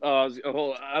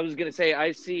was gonna say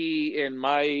I see in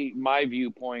my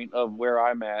viewpoint of where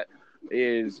I'm at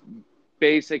is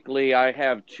basically I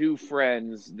have two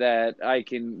friends that I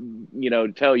can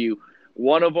tell you.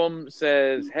 One of them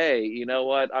says, "Hey, you know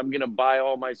what? I'm gonna buy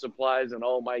all my supplies and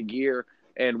all my gear,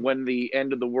 and when the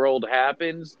end of the world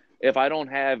happens, if I don't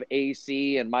have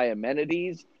AC and my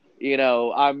amenities,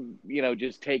 I'm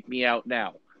just take me out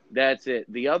now. That's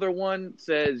it." The other one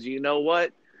says, "You know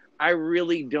what? I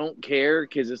really don't care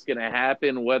because it's going to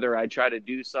happen whether I try to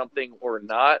do something or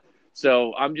not.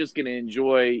 So I'm just going to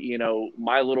enjoy,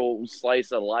 my little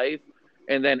slice of life."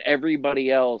 And then everybody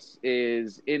else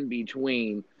is in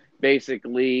between,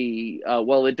 basically.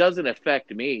 Well, it doesn't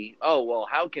affect me. Oh, well,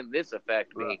 how can this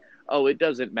affect me? Oh, it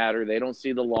doesn't matter. They don't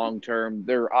see the long term.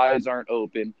 Their eyes aren't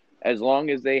open. As long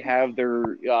as they have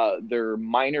their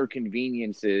minor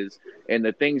conveniences and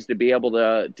the things to be able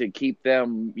to keep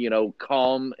them,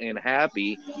 calm and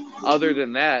happy. Other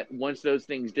than that, once those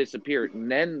things disappear,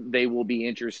 then they will be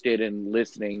interested in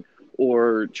listening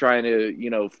or trying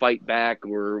to, fight back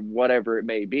or whatever it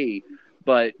may be.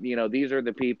 But, these are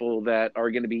the people that are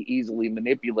going to be easily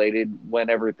manipulated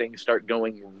whenever things start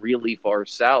going really far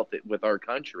south with our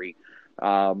country.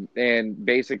 And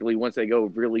basically, once they go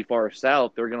really far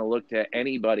south, they're going to look to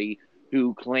anybody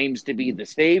who claims to be the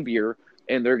savior,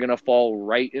 and they're going to fall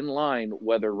right in line,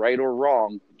 whether right or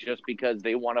wrong, just because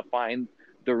they want to find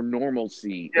their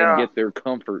normalcy and get their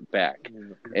comfort back.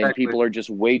 Exactly. And people are just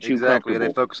way too comfortable.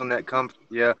 They focus on that comfort.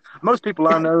 Yeah. Most people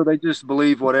I know, they just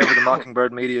believe whatever the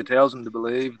Mockingbird media tells them to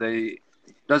believe.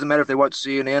 Doesn't matter if they watch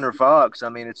CNN or Fox. I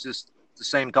mean, it's just the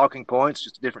same talking points,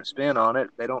 just a different spin on it.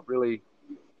 They don't really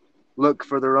look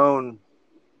for their own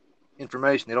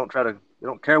information. They don't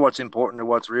care what's important or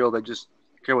what's real. They just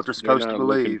care what they're supposed to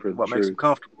believe, what makes them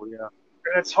comfortable. Yeah.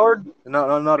 And it's hard. Not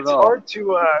at all. It's hard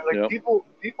to people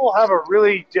have a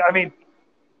really. I mean,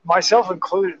 myself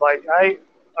included.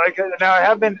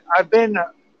 I've been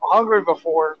hungry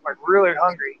before, like really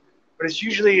hungry, but it's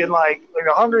usually in like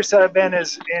the hungriest that I've been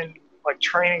is in like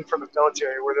training for the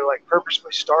military, where they're like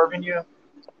purposely starving you,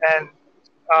 and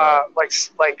like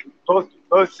both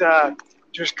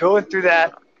just going through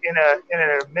that in an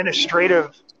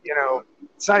administrative.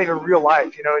 It's not even real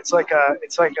life. It's like a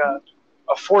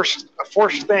forced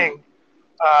thing,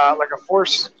 like a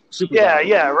forced.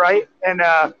 Yeah, right. And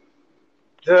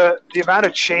the amount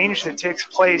of change that takes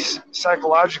place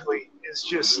psychologically is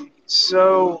just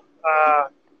so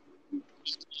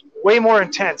way more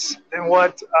intense than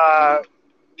what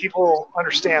people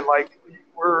understand. Like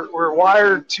we're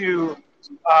wired to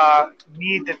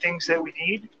need the things that we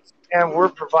need, and we're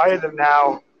provided them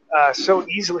now so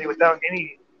easily without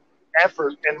any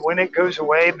effort. And when it goes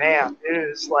away, man,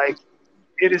 it's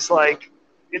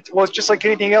just like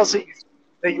anything else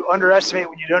that you underestimate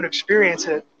when you don't experience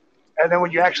it. And then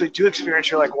when you actually do experience,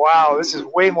 you're like, wow, this is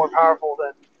way more powerful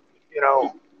than,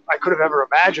 I could have ever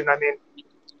imagined. I mean,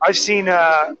 I've seen,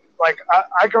 I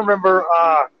can remember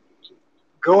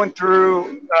going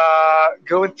through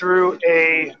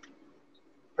a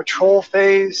patrol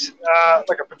phase,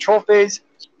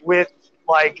 with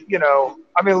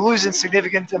losing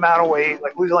significant amount of weight,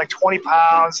 like losing like 20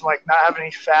 pounds, like not having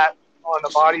any fat on the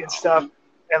body and stuff.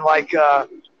 And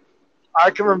I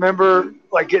can remember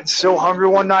like getting so hungry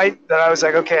one night that I was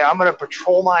like, okay, I'm going to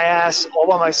patrol my ass all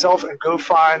by myself and go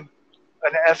find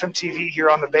an FMTV here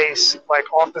on the base,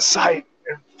 like off the site,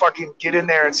 and fucking get in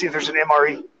there and see if there's an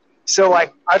MRE. So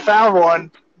like I found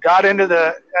one, got into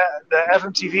the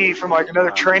FMTV from like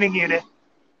another training unit,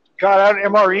 got out an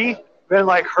MRE, then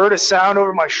like heard a sound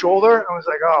over my shoulder and was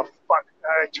like, oh fuck.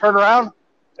 And I turned around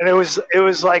and it was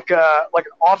like an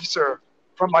officer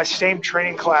from my same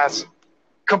training class,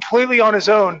 completely on his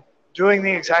own, doing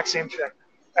the exact same thing.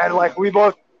 And like we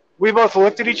both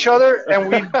looked at each other and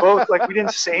we both we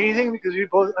didn't say anything because we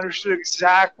both understood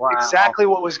exactly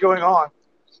what was going on.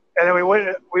 And then we went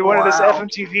to this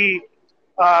FMTV,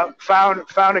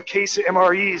 found a case of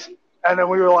MREs, and then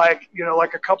we were like,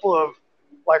 like a couple of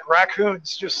like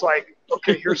raccoons, just like,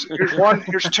 okay, here's one,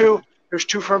 here's two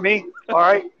for me. All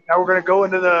right, now we're gonna go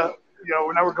into the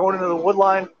now we're going into the wood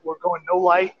line. We're going no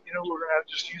light. We're gonna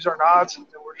just use our nods, and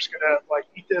then we're just gonna like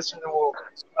eat this, and then we'll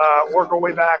work our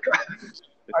way back.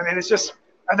 I mean, it's just,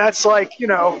 and that's like,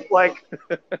 I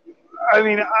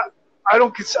mean,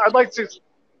 I'd like to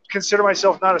consider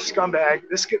myself not a scumbag.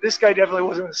 This guy definitely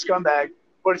wasn't a scumbag,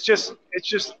 but it's just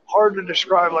hard to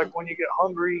describe. Like when you get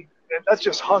hungry, and that's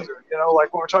just hunger.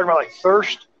 Like when we're talking about like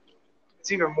thirst,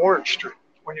 it's even more extreme.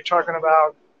 When you're talking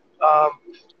about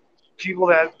people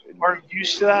that aren't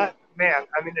used to that, man,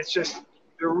 I mean, it's just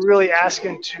they're really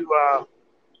asking to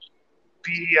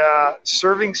be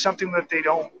serving something that they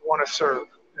don't want to serve.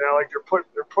 Like they're put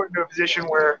into a position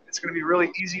where it's going to be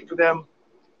really easy for them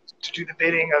to do the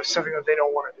bidding of something that they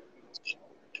don't want to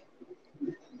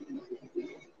do.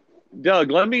 Doug,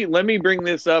 let me bring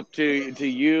this up to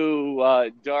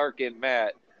you, Dark and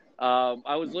Matt.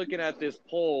 I was looking at this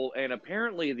poll, and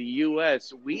apparently the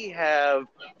U.S., we have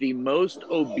the most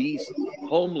obese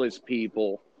homeless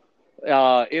people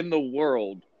in the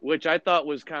world, which I thought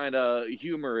was kind of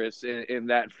humorous in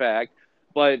that fact.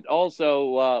 But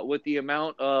also with the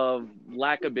amount of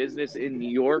lack of business in New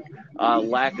York,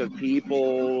 lack of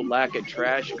people, lack of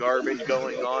trash, garbage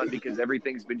going on because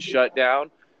everything's been shut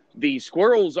down, the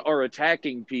squirrels are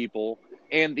attacking people,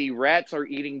 and the rats are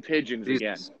eating pigeons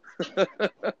again.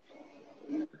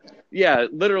 Yeah,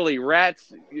 literally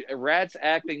rats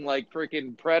acting like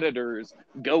freaking predators,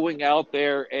 going out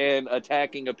there and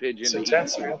attacking a pigeon. It's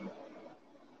intense, man.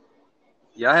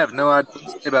 Yeah, I have no idea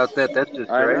about that. That's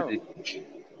just I know. crazy.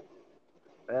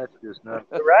 That's just nuts.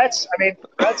 The rats, I mean,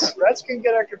 rats can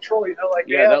get out of control. Like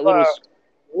Yeah, that little.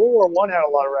 World War I had a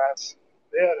lot of rats.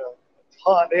 They had a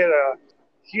ton. They had a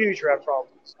huge rat problem.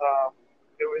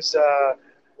 It was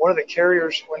one of the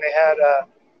carriers when they had.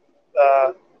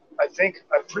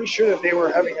 I'm pretty sure that they were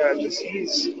having a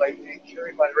disease like being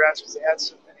carried by the rats because they had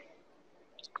so many.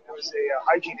 It was a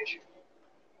hygiene issue.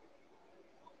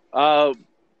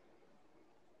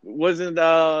 Wasn't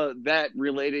that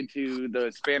related to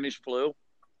the Spanish flu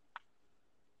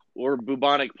or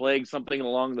bubonic plague, something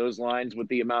along those lines, with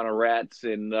the amount of rats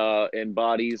and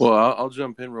bodies? Well, I'll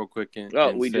jump in real quick and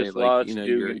we say, just like, lost your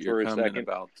Dugan for a comment second.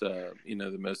 about the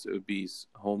most obese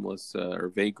homeless or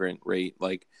vagrant rate.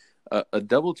 Like a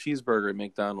double cheeseburger at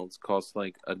McDonald's costs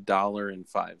like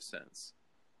 $1.05,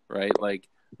 right? Like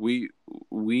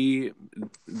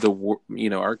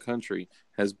our country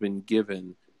has been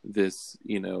given this,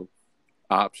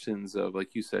 options of,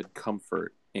 like you said,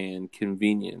 comfort and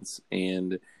convenience,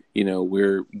 and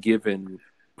we're given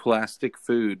plastic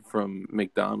food from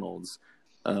McDonald's,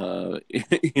 to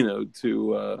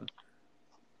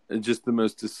just the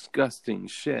most disgusting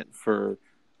shit for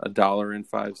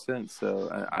 $1.05. So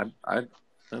I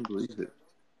don't believe it.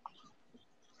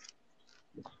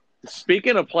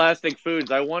 Speaking of plastic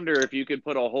foods, I wonder if you could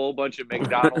put a whole bunch of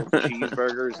McDonald's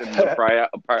cheeseburgers in the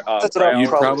You'd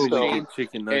probably machine get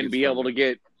chicken nuggets and be able to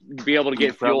get You'd fuel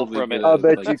probably from it. get, I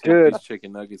bet like, you 10 could. piece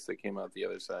chicken nuggets that came out the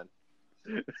other side.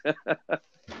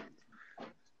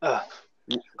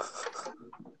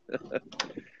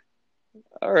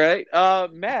 All right,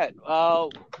 Matt.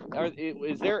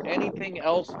 Is there anything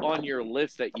else on your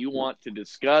list that you want to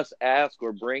discuss, ask,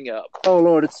 or bring up? Oh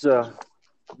Lord, it's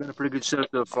been a pretty good show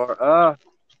so far.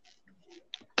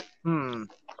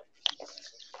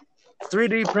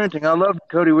 3D printing. I love the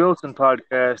Cody Wilson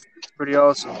podcast. It's pretty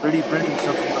awesome. 3D printing is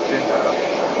something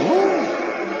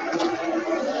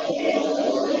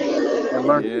I've been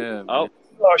learning. Yeah. Oh,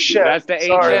 Oh shit! that's the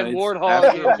Sorry. H.N. Warthog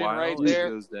After a engine while, right it there.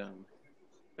 goes down.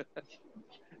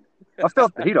 I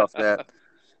felt the heat off that.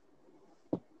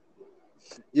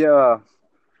 Yeah,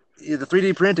 the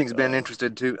 3D printing's been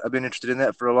interested too. I've been interested in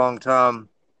that for a long time.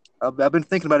 I've been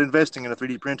thinking about investing in a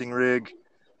 3D printing rig.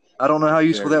 I don't know how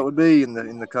useful that would be in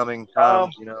the coming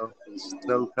times. There's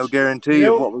no guarantee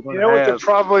of what we're going to what have. they're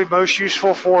probably most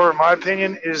useful for, in my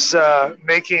opinion, is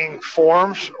making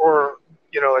forms or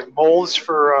like molds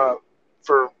for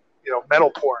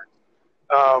metal pouring,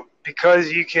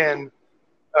 because you can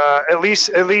at least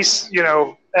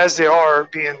as they are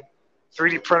being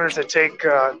 3D printers that take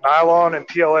nylon and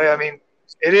PLA. I mean,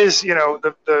 it is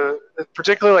the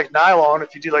particularly like nylon.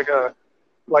 If you do like an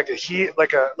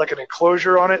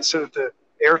enclosure on it so that the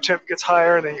air temp gets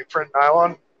higher, and then you print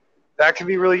nylon, that can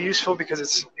be really useful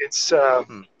because it's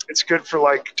good for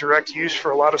like direct use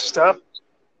for a lot of stuff.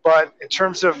 But in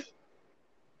terms of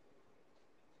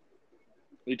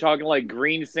You talking like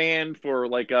green sand for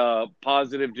like a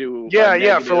positive to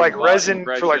for like resin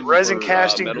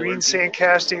casting, green metallurgy? sand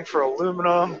casting for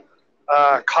aluminum,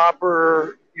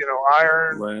 copper,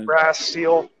 iron, Lead. brass,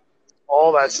 steel,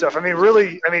 all that stuff. I mean,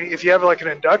 really, if you have like an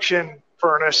induction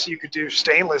furnace, you could do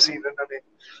stainless even. I mean,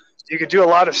 you could do a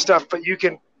lot of stuff, but you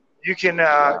can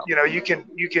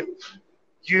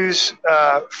use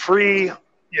free,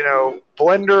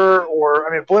 Blender,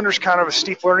 or Blender's kind of a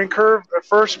steep learning curve at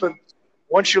first, but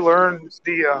once you learn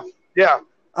I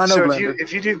know so Blender.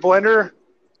 if you do Blender,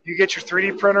 you get your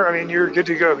 3D printer. I mean, you're good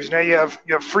to go because now you have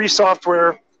free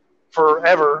software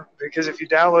forever because if you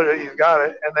download it, you've got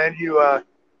it, and then you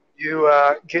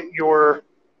get your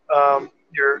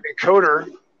encoder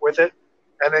with it,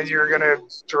 and then you're gonna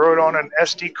throw it on an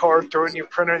SD card, throw it in your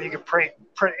printer, and you can print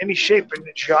any shape and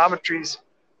the geometries.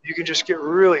 You can just get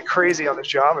really crazy on the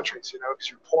geometries, because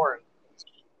you're pouring.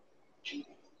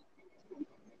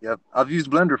 Yep, I've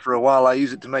used Blender for a while. I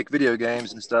use it to make video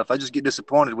games and stuff. I just get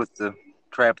disappointed with the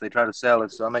crap they try to sell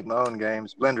it, so I make my own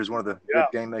games. Blender is one of the good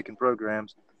game-making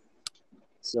programs.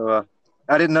 So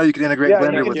I didn't know you could integrate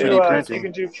Blender with 3D printing. You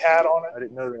can do CAD on it. I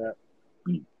didn't know that.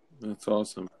 That's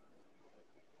awesome.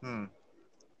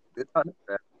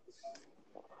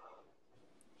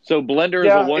 So Blender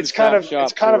is a one-stop shop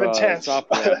it's kind of for intense.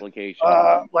 software application.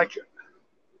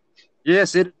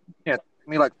 Yes, it took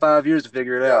me like 5 years to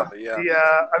figure it out. But yeah.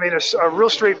 I mean, a real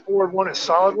straightforward one is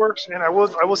SolidWorks, and I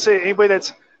will say anybody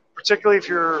that's, particularly if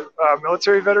you're a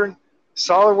military veteran,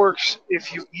 SolidWorks,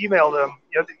 if you email them,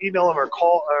 you have to email them or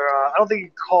call, or I don't think you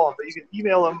can call them, but you can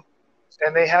email them,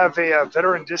 and they have a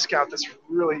veteran discount that's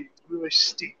really, really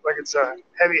steep. Like it's a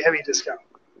heavy, heavy discount.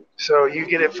 So you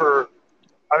get it for,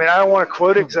 I mean, I don't want to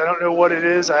quote it because I don't know what it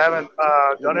is. I haven't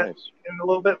done it in a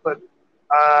little bit, but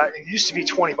it used to be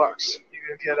 $20. You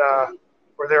could get,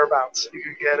 or thereabouts, you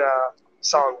could get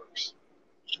SolidWorks.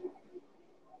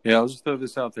 Yeah, I'll just throw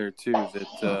this out there too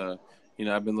that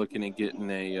I've been looking at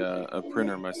getting a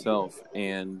printer myself,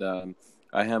 and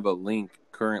I have a link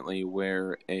currently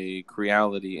where a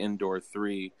Creality Indoor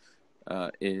 3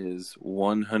 is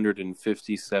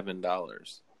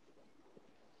 $157.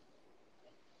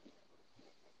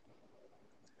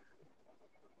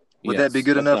 Would that be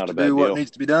good enough to do what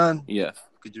needs to be done? Yes.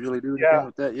 Could you really do anything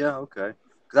with that? Yeah, okay.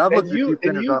 Because I've looked at a few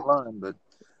printers online, but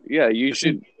yeah, you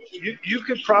should. You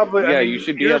could probably. Yeah, you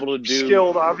should be able to do.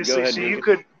 Skilled, obviously, so you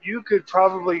could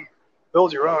probably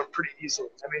build your own pretty easily.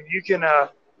 I mean, you can.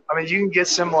 You can get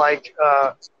some like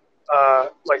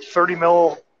 30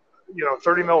 mil,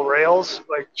 30 mil rails,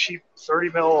 like cheap 30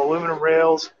 mil aluminum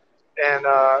rails, and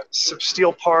some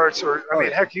steel parts. Or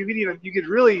heck, you could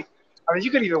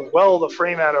even weld a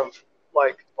frame out of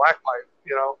like black pipe,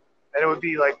 and it would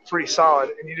be like pretty solid.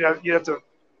 And you'd have to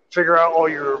figure out all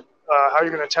your how you're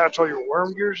going to attach all your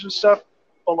worm gears and stuff.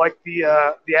 But like the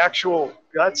actual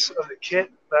guts of the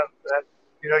kit that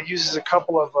uses a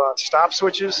couple of stop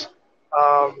switches,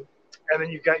 and then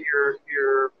you've got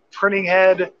your printing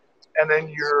head, and then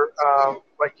your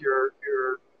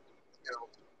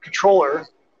controller,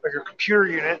 like your computer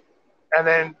unit, and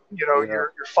then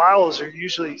your files are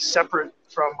usually separate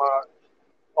from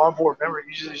onboard memory. You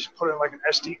usually just put in like an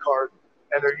SD card,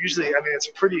 and they're usually, it's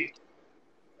a pretty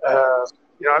I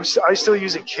still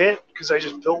use a kit because I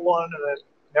just built one and then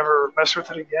never mess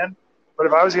with it again. But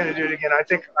if I was going to do it again, I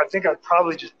think I'd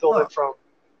probably just build it from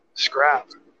scrap.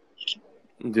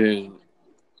 Dude.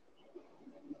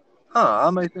 I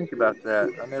may think about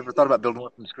that. I never thought about building one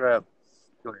from scrap.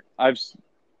 Go ahead.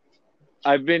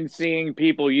 I've been seeing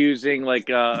people using like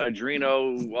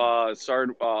Adreno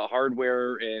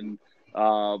hardware and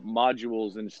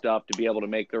modules and stuff to be able to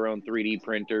make their own 3D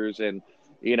printers, and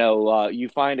you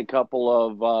find a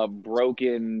couple of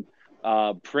broken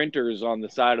printers on the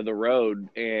side of the road,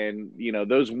 and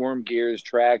those worm gears,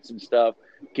 tracks, and stuff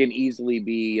can easily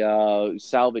be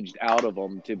salvaged out of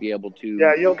them to be able to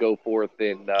go forth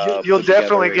and you'll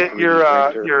definitely get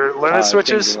your limit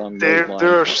switches.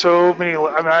 There are so many.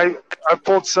 I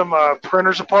pulled some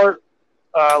printers apart,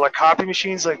 like copy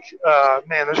machines. Like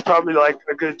there's probably like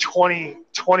a good 20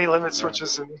 limit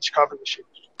switches in each copy machine.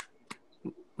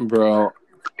 Bro,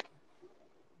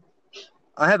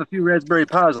 I have a few Raspberry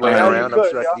Pis laying around. I'm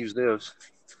sure I could use those.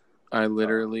 I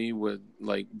literally would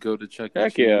go to Chuck E.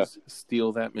 Cheese,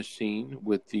 steal that machine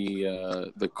with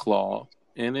the claw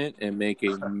in it, and make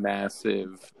a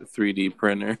massive 3D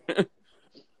printer.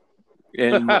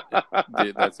 And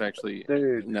dude, that's actually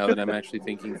now that I'm actually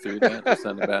thinking through that, it's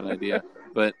not a bad idea.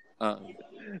 But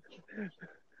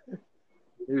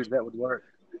dude, that would work.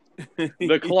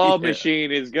 The claw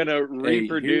machine is gonna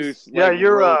reproduce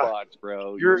robots,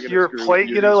 bro. Your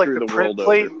plate, like the print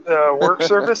plate work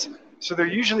surface. So they're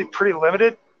usually pretty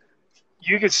limited.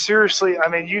 You could seriously,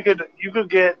 you could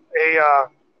get a,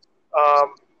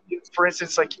 for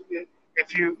instance, like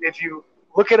if you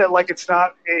look at it like it's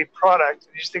not a product,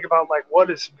 and you just think about like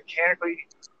what is mechanically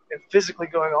and physically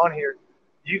going on here,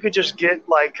 you could just get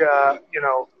like I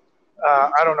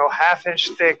don't know, 1/2 inch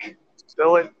thick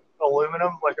billet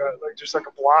aluminum, like just like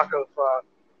a block of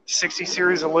 60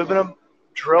 series aluminum,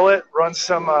 drill it, run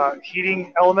some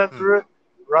heating element through it,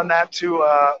 run that to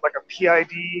like a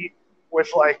PID with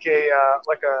like a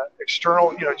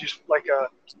external, just like a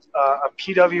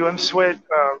PWM switch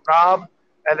knob,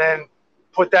 and then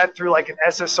put that through like an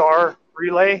SSR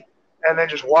relay, and then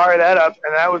just wire that up,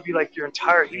 and that would be like your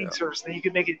entire heating Yeah. source. Then you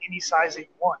can make it any size that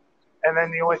you want. And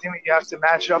then the only thing that you have to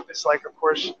match up is like, of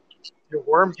course, your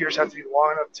worm gears have to be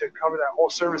long enough to cover that whole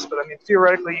surface. But I mean,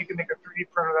 theoretically, you can make a 3D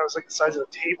printer that was like the size of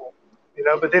a table,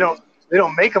 But they don't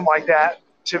make them like that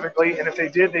typically. And if they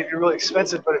did, they'd be really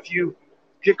expensive. But if you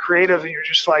get creative and you're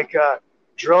just like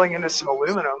drilling into some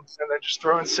aluminum and then just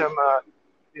throwing some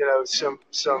some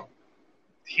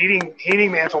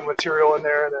heating mantle material in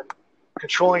there and then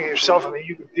controlling it yourself, I mean,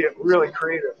 you can get really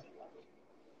creative.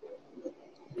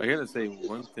 I gotta say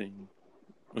one thing.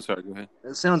 I'm sorry. Go ahead.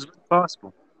 That sounds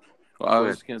possible. Well, I Go was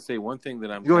ahead. just gonna say one thing that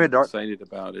I'm Go kind ahead, of Doc. excited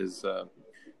about is, I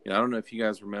don't know if you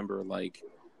guys remember, like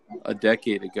a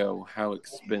decade ago, how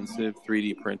expensive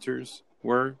 3D printers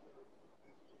were.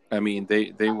 I mean,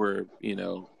 they were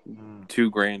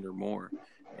 $2,000 or more,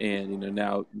 and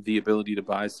now the ability to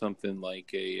buy something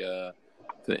like the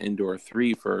Endor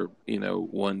 3 for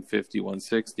 150,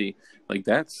 160, like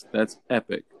that's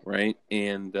epic, right?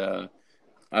 And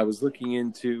I was looking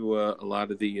into a lot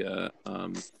of the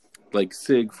like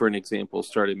SIG, for an example,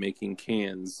 started making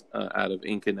cans out of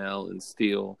Inconel and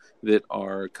steel that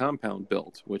are compound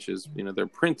built, which is they're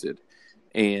printed,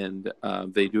 and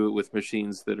they do it with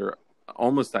machines that are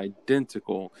almost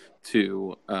identical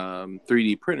to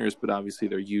 3D printers, but obviously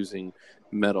they're using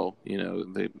metal.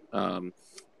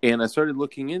 And I started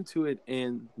looking into it,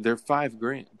 and they're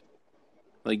 $5,000.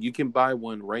 Like you can buy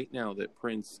one right now that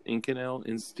prints Inconel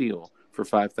and steel for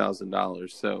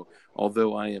 $5,000. So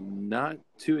although I am not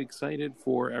too excited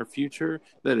for our future,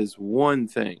 that is one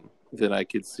thing that I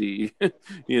could see,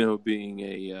 being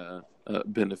a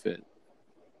benefit.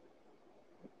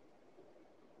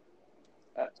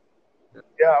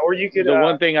 Yeah, or you could. The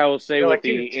one thing I will say with like the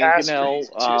you could cast Inconel,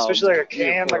 too, especially like a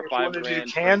can, for like if you wanted to do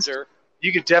 $5,000 cans, printer,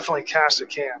 you could definitely cast a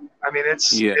can. I mean,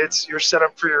 it's Yeah. you're set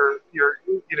up for your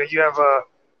you have a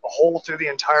hole through the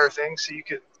entire thing, so you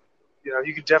could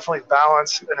definitely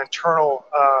balance an internal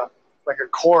like a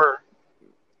core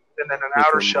and then an With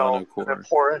outer your shell and monocore. then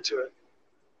pour into it.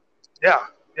 Yeah,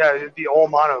 it'd be all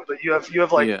mono, but you have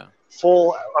like Yeah.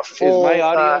 full my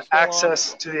audio still on?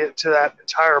 access to that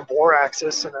entire bore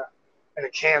axis in a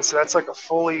can, so that's like a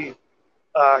fully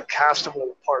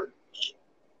castable part.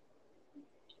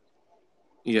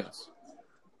 Yes.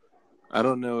 I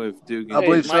don't know if Dugan I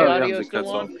believe is so, my yeah. audio sometimes it still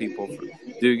cuts on? off people.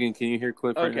 Dugan, can you hear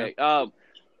Cliff right Okay. now?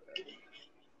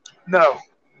 No,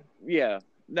 Yeah.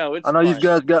 No, it's I know fine. you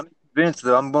guys got me convinced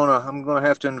though. I'm gonna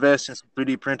have to invest in some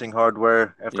 3D printing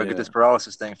hardware after I Yeah. get this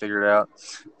pyrolysis thing figured out.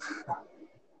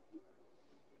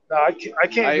 no, I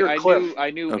can't hear Cliff. I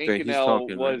knew Okay, he's Inconel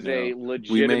talking was right a now.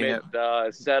 legitimate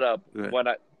setup Go ahead. when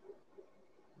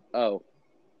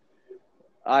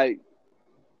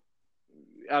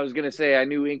I was going to say I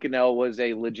knew Inconel was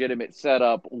a legitimate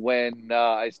setup when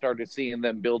I started seeing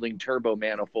them building turbo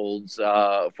manifolds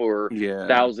for Yeah.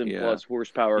 1,000+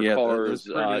 horsepower Yeah, cars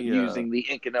that's pretty, using the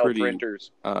Inconel pretty-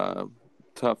 printers.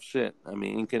 Tough shit. I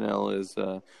mean, Inconel is.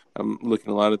 I'm looking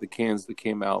at a lot of the cans that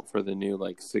came out for the new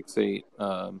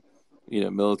 6.8,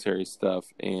 military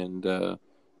stuff, and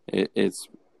it's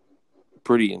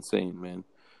pretty insane, man.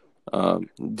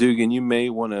 Dugan, you may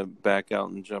want to back out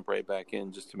and jump right back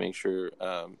in just to make sure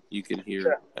you can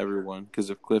hear everyone. Because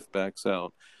if Cliff backs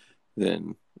out,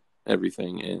 then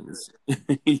everything ends.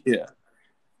 Yeah.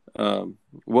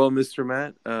 Well, Mr.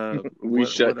 Matt, We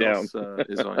shut what down. else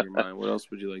is on your mind? What else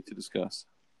would you like to discuss?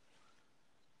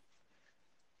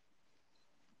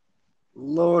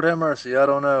 Lord have mercy, I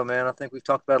don't know, man. I think we've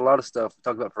talked about a lot of stuff. We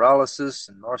talked about paralysis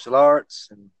and martial arts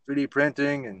and 3D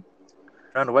printing and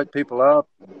trying to wake people up.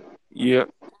 Yeah.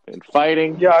 And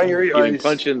fighting. Yeah, I hear you. Getting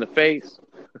punched in the face.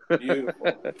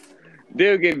 Beautiful.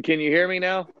 Dugan, can you hear me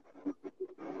now?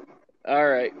 All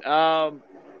right.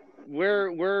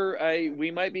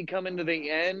 We might be coming to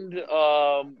the end.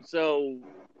 So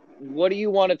what do you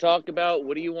want to talk about?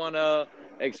 What do you want to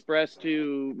express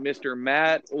to Mr.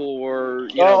 Matt, or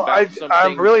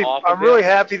I'm really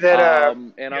happy that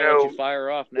and I'll let you fire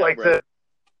off now, like brother.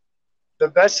 the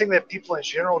best thing that people in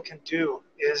general can do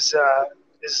is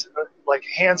like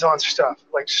hands-on stuff.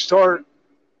 Like start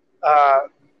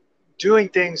doing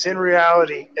things in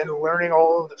reality and learning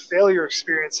all of the failure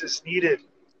experiences needed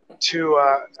to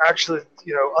actually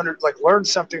learn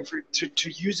something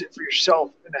to use it for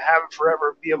yourself and to have it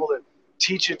forever, be able to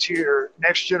teach it to your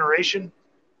next generation.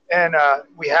 And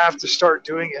we have to start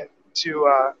doing it to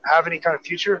have any kind of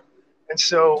future. And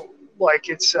so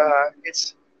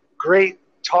it's great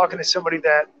talking to somebody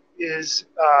that is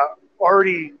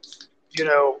already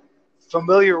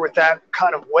familiar with that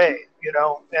kind of way,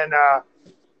 and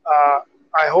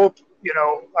I hope,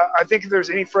 I think if there's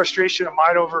any frustration of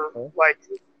mine over like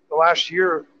the last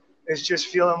year is just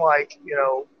feeling like,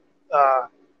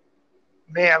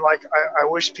 man, like I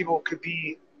wish people could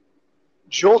be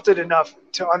jolted enough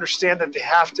to understand that they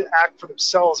have to act for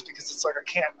themselves, because it's like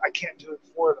I can't do it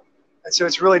for them. And so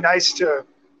it's really nice to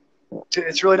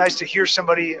hear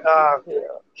somebody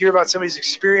hear about somebody's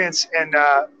experience and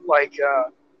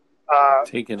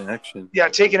taking action. Yeah,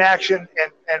 taking action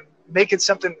and making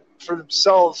something for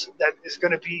themselves that is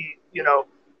going to be,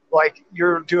 like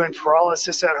you're doing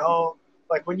paralysis at home.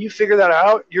 Like when you figure that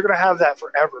out, you're going to have that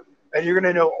forever, and you're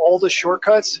going to know all the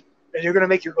shortcuts, and you're going to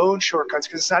make your own shortcuts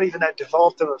because it's not even that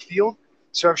developed of a field.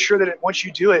 So I'm sure that once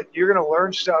you do it, you're going to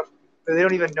learn stuff that they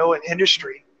don't even know in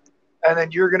industry, and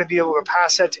then you're going to be able to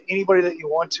pass that to anybody that you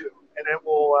want to, and it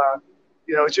will,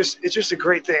 it's just a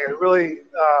great thing. It really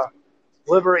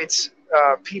liberates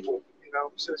people,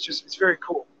 So it's very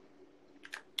cool.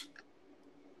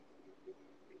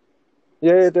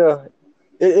 Yeah,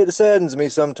 it saddens me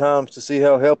sometimes to see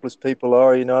how helpless people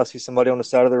are. I see somebody on the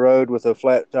side of the road with a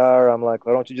flat tire. I'm like,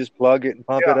 why don't you just plug it and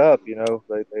pump it up?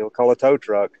 They'll call a tow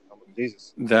truck.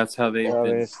 Jesus. That's how they've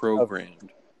been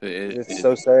programmed. It's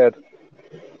so sad.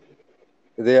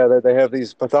 Yeah, they have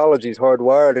these pathologies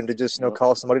hardwired into just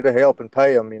call somebody to help and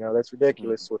pay them. That's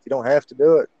ridiculous. So if you don't have to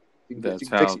do it, that's you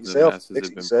can how fix it yourself. The masses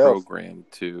have been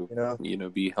programmed to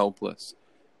be helpless,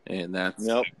 and that's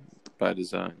by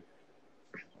design.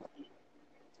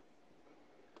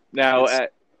 Now,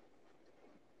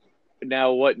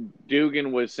 now what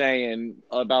Dugan was saying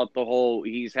about the whole,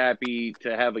 he's happy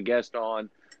to have a guest on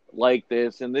like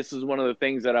this, and this is one of the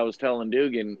things that I was telling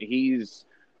Dugan. He's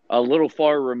a little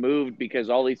far removed because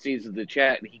all he sees is the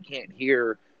chat, and he can't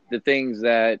hear the things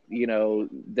that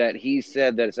that he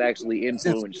said that it's actually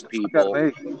influenced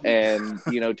people, and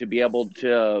to be able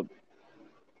to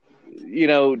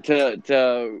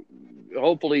to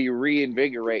hopefully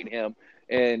reinvigorate him.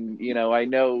 And I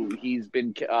know he's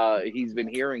been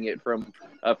hearing it from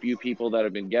a few people that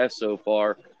have been guests so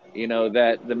far,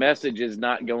 that the message is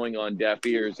not going on deaf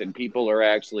ears, and people are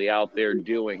actually out there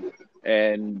doing.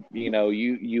 And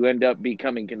you end up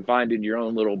becoming confined in your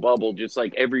own little bubble, just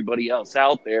like everybody else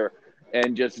out there.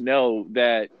 And just know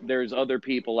that there's other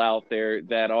people out there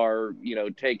that are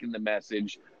taking the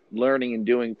message, learning and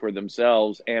doing for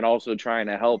themselves, and also trying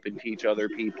to help and teach other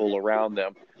people around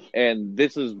them. And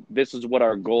this is what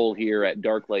our goal here at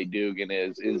Darklight Dugan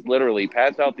is literally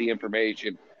pass out the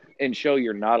information and show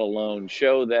you're not alone.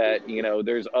 Show that,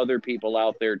 there's other people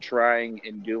out there trying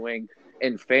and doing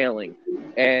and failing.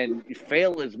 And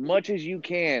fail as much as you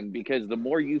can, because the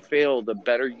more you fail, the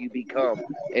better you become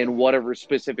in whatever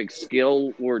specific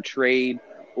skill or trade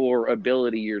or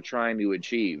ability you're trying to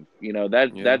achieve.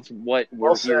 That's what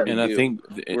we're here to do. I think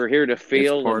we're here to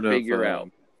fail and figure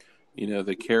out.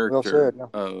 The character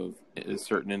of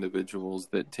certain individuals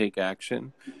that take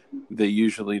action, they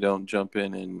usually don't jump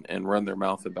in and run their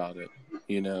mouth about it.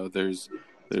 There's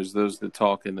those that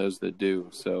talk and those that do.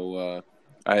 So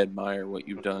I admire what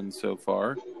you've done so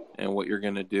far and what you're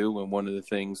going to do. And one of the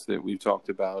things that we've talked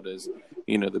about is,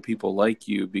 the people like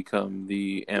you become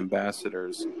the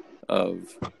ambassadors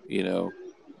of,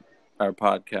 our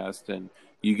podcast, and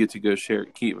you get to go share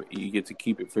it, you get to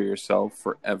keep it for yourself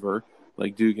forever.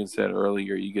 Like Dugan said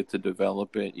earlier, you get to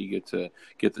develop it. You get to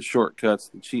get the shortcuts,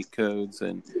 the cheat codes,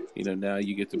 and now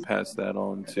you get to pass that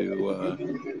on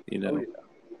to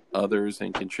others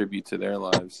and contribute to their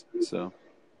lives. So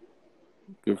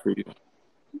good for you.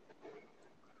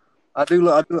 I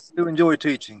do enjoy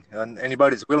teaching, and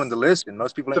anybody that's willing to listen.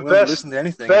 Most people ain't willing to listen to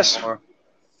anything anymore.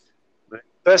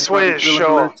 Best way to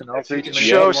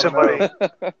show somebody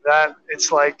that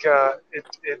it's like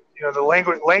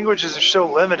the languages are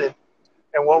so limited,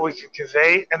 and what we can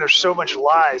convey, and there's so much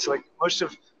lies. Like most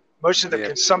of the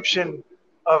consumption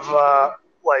of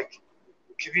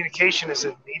communication is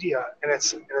in media, and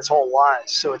it's all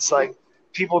lies. So it's like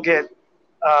people get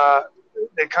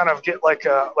they kind of get like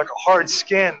a hard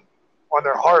skin on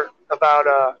their heart about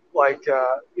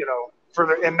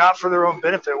and not for their own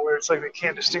benefit, where it's like they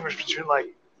can't distinguish between like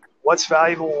what's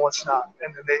valuable and what's not,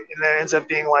 and then it ends up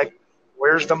being like,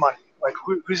 where's the money? Like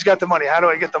who's got the money? How do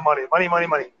I get the money?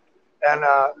 Money. And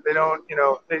they don't,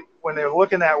 when they're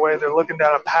looking that way, they're looking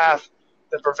down a path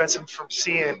that prevents them from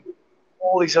seeing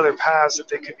all these other paths that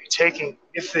they could be taking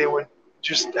if they would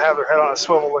just have their head on a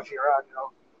swivel looking around,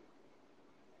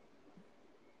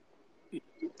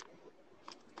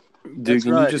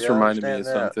 Dugan, you just reminded me of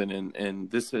something,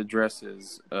 and this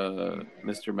addresses,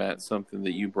 Mr. Matt, something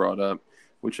that you brought up,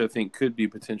 which I think could be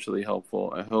potentially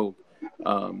helpful. I hope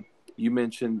you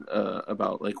mentioned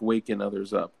about like waking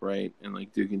others up, right? And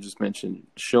like Dugan just mentioned,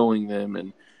 showing them.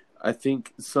 And I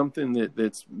think something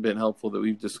that's been helpful that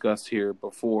we've discussed here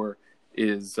before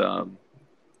is,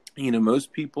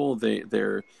 most people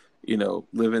they're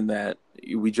living that,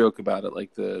 we joke about it,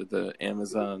 like the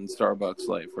Amazon Starbucks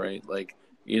life, right? Like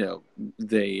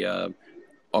they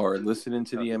are listening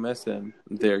to the MSM,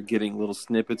 they're getting little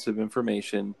snippets of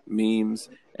information, memes,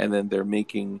 and then they're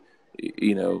making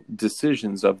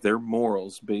decisions of their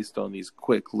morals based on these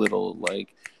quick little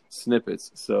like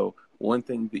snippets. So one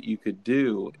thing that you could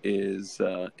do is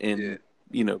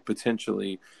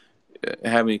potentially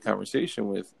having a conversation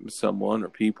with someone or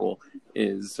people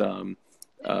is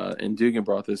and Dugan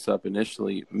brought this up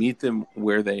initially, meet them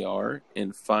where they are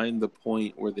and find the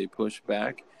point where they push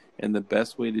back. And the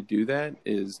best way to do that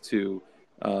is to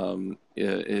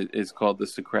it's called the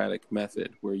Socratic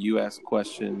method, where you ask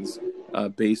questions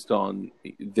based on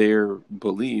their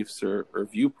beliefs or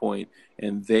viewpoint,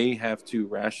 and they have to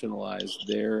rationalize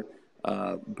their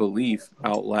belief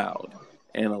out loud.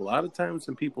 And a lot of times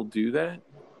when people do that,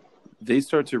 they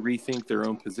start to rethink their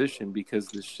own position, because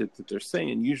the shit that they're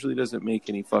saying usually doesn't make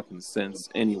any fucking sense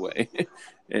anyway,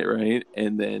 right?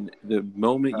 And then the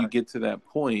moment you get to that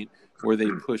point where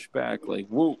they push back, like,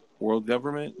 whoa, world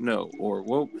government? No. Or,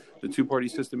 whoa, the two-party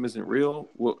system isn't real.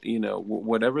 Well,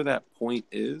 whatever that point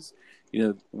is,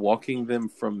 walking them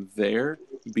from there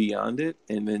beyond it,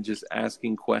 and then just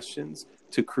asking questions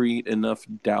to create enough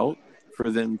doubt for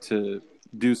them to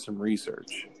do some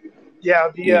research.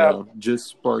 Yeah, just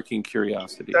sparking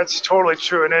curiosity. That's totally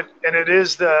true, and it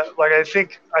is I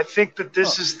think that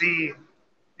this is the,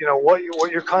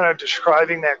 what you're kind of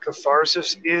describing, that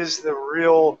catharsis is the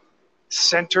real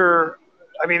center.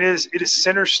 I mean, it is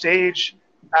center stage,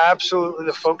 absolutely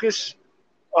the focus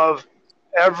of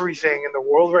everything in the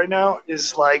world right now,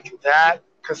 is like that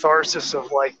catharsis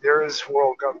of like, there is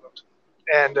world government,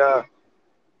 and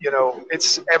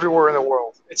it's everywhere in the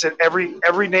world. It's in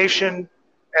every nation,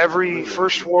 every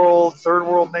first world, third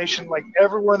world nation, like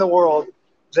everywhere in the world.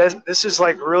 This is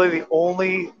like really the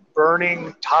only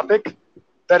burning topic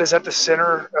that is at the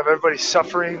center of everybody's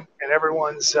suffering and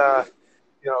everyone's,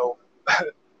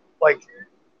 like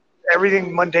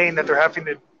everything mundane that they're having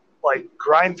to like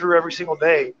grind through every single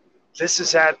day. This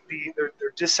is at their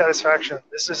dissatisfaction.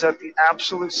 This is at the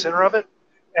absolute center of it.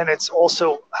 And it's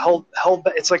also held.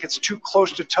 It's like it's too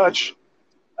close to touch,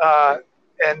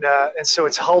 and so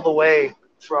it's held away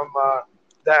from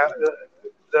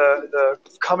the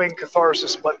coming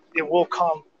catharsis, but it will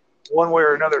come one way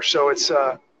or another. So it's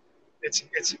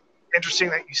interesting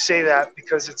that you say that,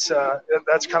 because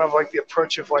that's kind of like the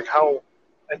approach of like how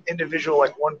an individual,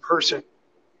 like one person,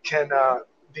 can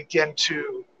begin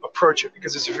to approach it,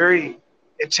 because it's very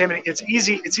intimidating. It's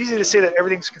easy to say that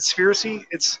everything's conspiracy.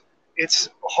 It's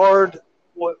hard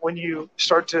when you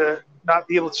start to not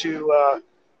be able to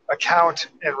account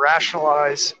and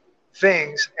rationalize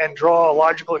things and draw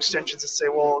logical extensions and say,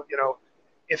 well,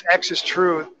 if X is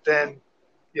true, then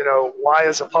Y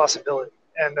is a possibility.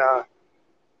 And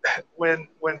when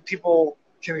people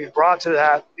can be brought to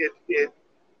that,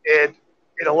 it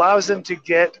allows them to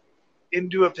get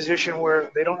into a position where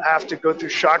they don't have to go through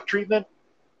shock treatment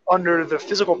under the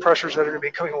physical pressures that are going to be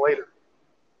coming later.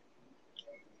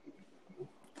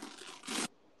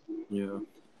 Yeah.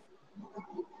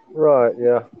 Right,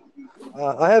 yeah.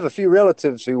 I have a few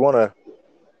relatives who want to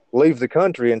leave the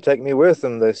country and take me with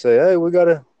them. They say, "Hey, we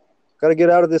gotta get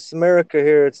out of this America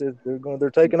here. They're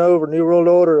taking over, New World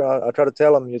Order." I try to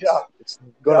tell them it's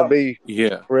going to be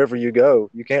wherever you go.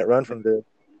 You can't run from this.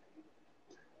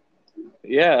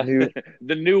 Yeah,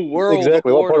 the new world.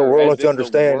 Exactly. What part of the world don't you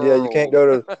understand? Yeah, you can't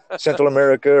go to Central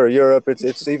America or Europe.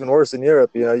 It's even worse in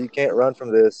Europe. You can't run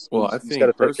from this. Well, you just got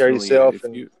to take care of yourself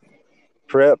and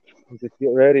prep and just get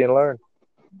ready and learn.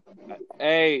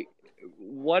 Hey,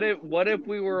 what if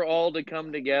we were all to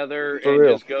come together For and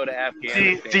real. just go to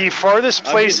Afghanistan? The farthest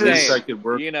places.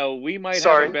 We might.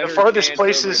 Sorry, have a better the farthest chance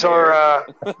places over are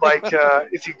like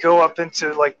if you go up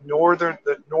into like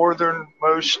the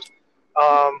northernmost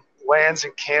lands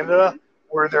in Canada,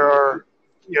 where there are,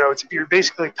 you're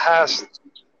basically past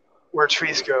where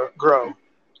trees grow.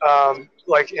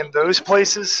 Like in those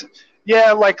places,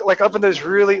 yeah, like up in those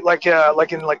really like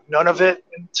in like Nunavut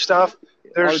and stuff.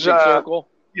 There's Circle.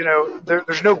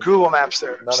 There's no Google Maps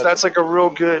there, so that's like a real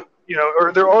good,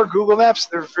 or there are Google Maps.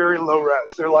 They're very low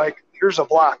res. They're like, here's a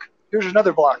block, here's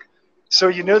another block,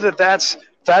 so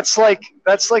that's like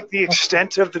the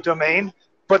extent of the domain.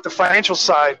 But the financial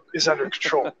side is under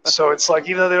control. So it's like,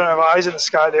 even though they don't have eyes in the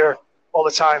sky there all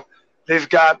the time, they've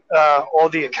got all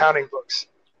the accounting books.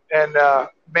 And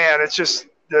man, it's just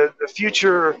the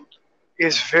future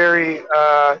is very,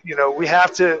 we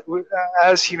have to,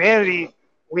 as humanity,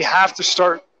 we have to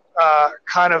start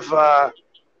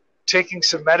taking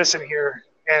some medicine here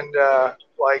and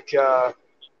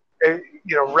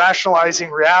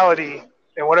rationalizing reality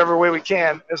in whatever way we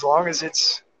can, as long as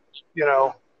it's,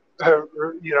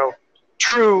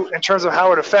 true in terms of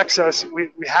how it affects us.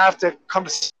 We have to come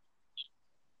to,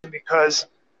 because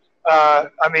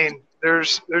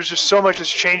there's just so much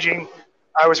that's changing.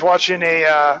 I was watching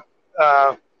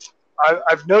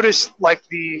I've noticed like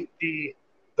the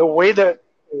way that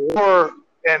war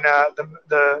and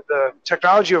the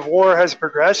technology of war has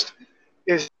progressed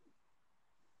is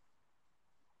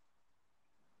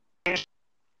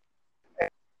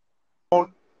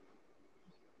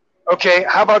okay.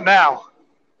 How about now?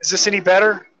 Is this any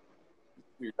better?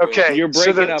 Okay, You're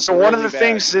breaking up. So one of really the bad.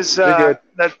 things is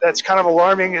that's kind of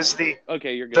alarming is the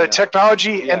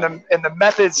technology and the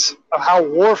methods of how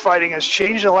war fighting has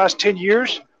changed in the last 10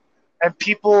 years, and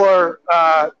people are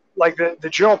like the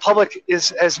general public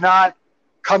has not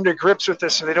come to grips with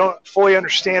this, so they don't fully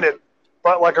understand it.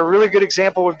 But like a really good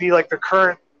example would be like the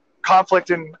current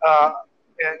conflict in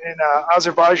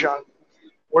Azerbaijan,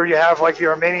 where you have like the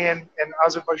Armenian and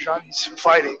Azerbaijanis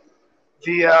fighting.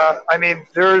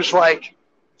 There's like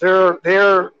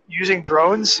they're using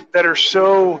drones that are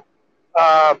so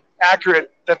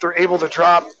accurate that they're able to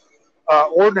drop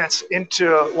ordnance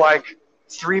into like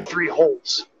three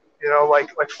holes,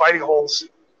 like fighting holes,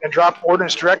 and drop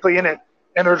ordnance directly in it.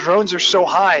 And their drones are so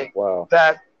high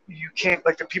that you can't,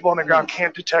 like the people on the ground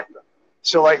can't detect them.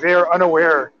 So like they are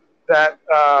unaware that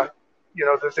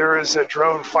that there is a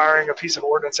drone firing a piece of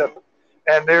ordnance at them,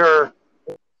 and there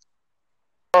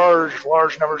are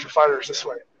large numbers of fighters this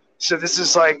way. So this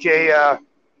is like a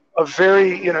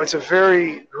very, it's a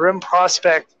very grim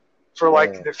prospect for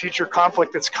like the future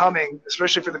conflict that's coming,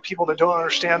 especially for the people that don't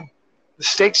understand the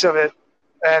stakes of it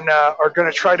and are going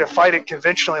to try to fight it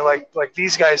conventionally, like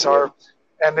these guys are.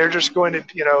 And they're just going to,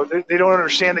 they don't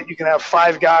understand that you can have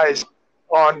 5 guys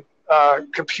on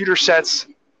computer sets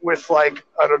with like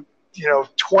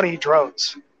 20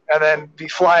 drones, and then be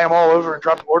flying them all over and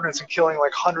dropping ordnance and killing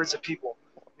like hundreds of people.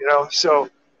 So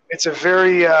it's a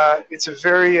very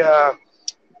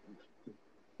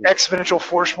exponential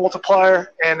force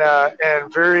multiplier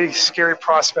and very scary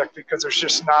prospect, because there's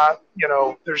just not,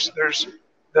 there's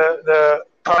the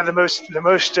probably the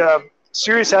most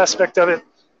serious aspect of it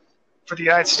for the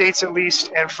United States at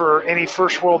least, and for any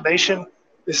first world nation,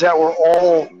 is that we're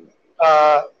all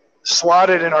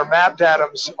slotted in our map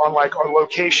datums on like our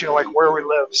location, like where we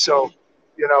live. So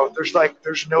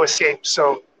there's no escape.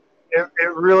 So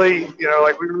it really,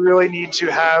 like we really need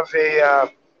to have a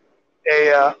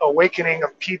awakening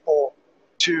of people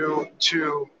to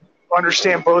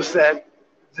understand both that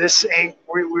this ain't,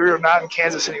 we're not in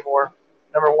Kansas anymore,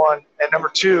 number one, and number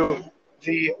two,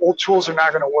 the old tools are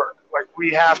not going to work. Like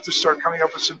we have to start coming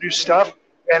up with some new stuff,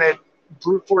 and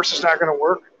brute force is not going to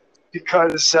work,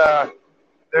 because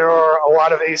there are a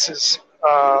lot of aces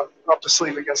up the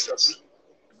sleeve against us.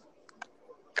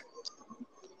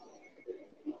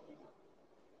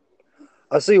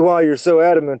 I see why you're so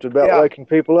adamant about waking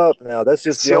people up now. That's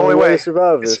just the only way to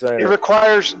survive this. It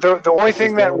requires the only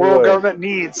thing that world government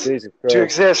needs to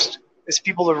exist is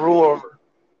people to rule over.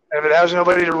 And if it has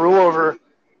nobody to rule over,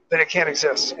 then it can't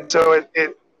exist. And so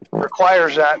it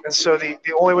requires that. And so the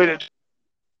only way to do it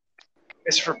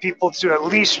is for people to at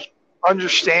least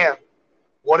understand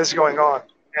what is going on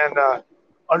and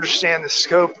understand the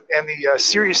scope and the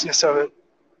seriousness of it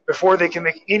before they can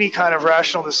make any kind of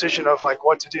rational decision of like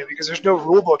what to do, because there's no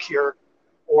rule book here,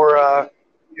 or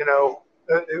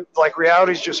like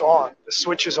reality is just on. The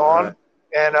switch is on,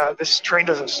 and this train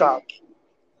doesn't stop.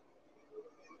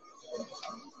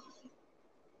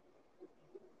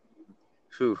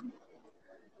 Whew.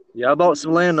 Yeah, I bought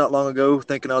some land not long ago,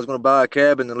 thinking I was going to buy a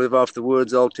cabin and live off the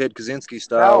woods, all Ted Kaczynski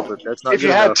style. But that's not. If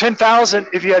you had 10,000,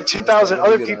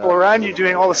 other people around you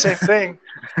doing all the same thing,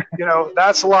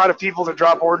 that's a lot of people to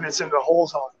drop ordnance into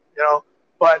holes on.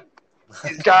 But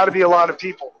it's got to be a lot of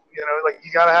people. Like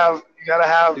you gotta have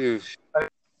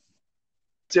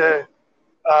to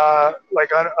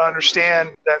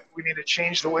understand that we need to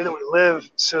change the way that we live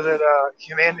so that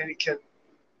humanity can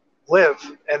live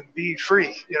and be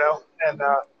free. And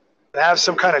have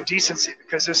some kind of decency,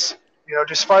 because this,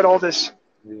 despite all this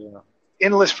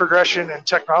endless progression and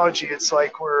technology, it's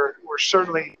like we're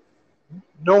certainly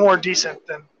no more decent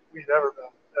than we've ever been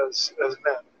as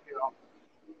men.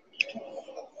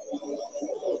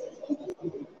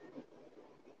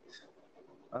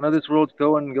 I know this world's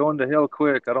going to hell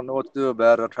quick. I don't know what to do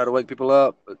about it. I'll try to wake people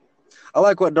up, but I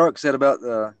like what Dark said about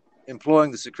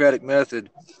employing the Socratic method.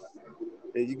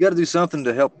 You got to do something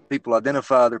to help people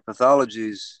identify their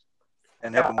pathologies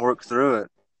and help them work through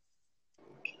it.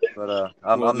 But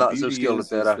I'm the not so beauty skilled at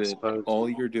that, is I that suppose. all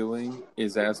you're doing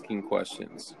is asking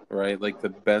questions, right? Like the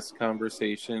best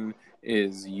conversation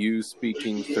is you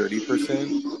speaking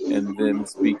 30% and them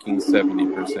speaking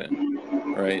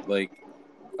 70%, right? Like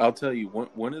I'll tell you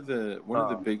one of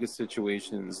the biggest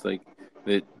situations like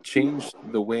that changed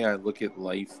the way I look at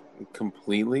life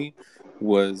completely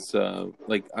was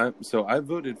I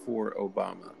voted for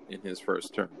Obama in his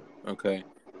first term. Okay,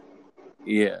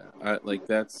 yeah,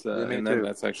 that's Yeah, me and too.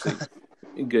 that's actually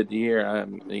good to hear.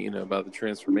 About the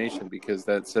transformation because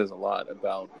that says a lot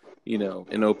about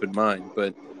an open mind.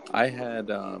 But I had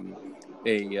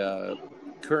a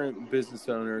current business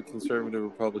owner, conservative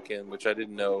Republican, which I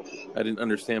didn't know. I didn't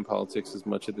understand politics as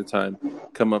much at the time.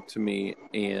 Come up to me,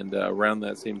 and around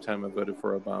that same time, I voted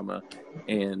for Obama,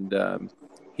 and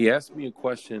he asked me a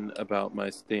question about my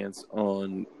stance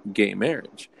on gay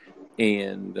marriage,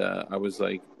 and I was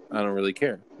like, I don't really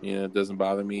care. It doesn't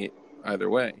bother me either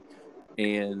way.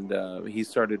 And he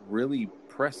started really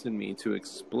pressing me to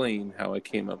explain how I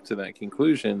came up to that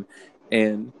conclusion,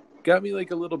 and got me like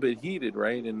a little bit heated,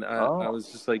 right? And I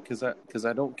was just like, because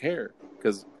I don't care,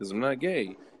 because I'm not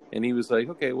gay. And he was like,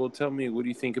 okay, well, tell me, what do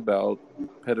you think about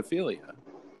pedophilia?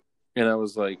 And I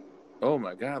was like, oh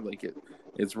my God, like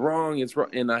it's wrong, it's wrong.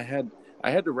 And I had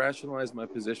to rationalize my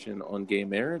position on gay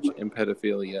marriage and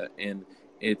pedophilia, and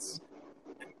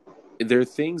there are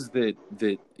things that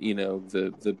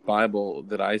the Bible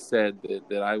that I said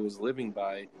that I was living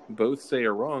by both say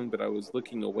are wrong, but I was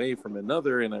looking away from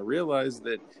another, and I realized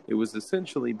that it was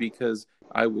essentially because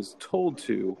I was told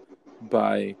to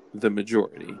by the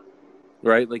majority,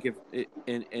 right? Like if it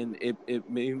it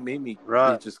made me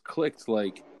Right. it just clicked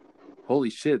like,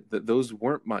 holy shit, that those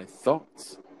weren't my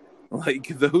thoughts. Like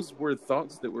those were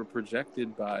thoughts that were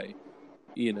projected by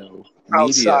media,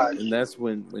 Outside. and that's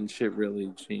when shit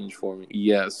really changed for me.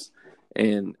 Yes,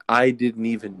 and I didn't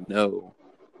even know,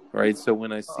 right? So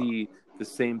when I see the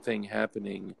same thing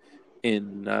happening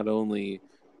in not only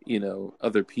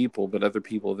other people, but other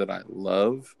people that I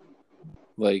love,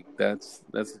 like that's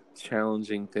a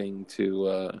challenging thing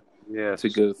to Yes.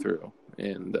 go through,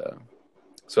 and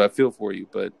so I feel for you,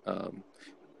 but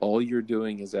all you're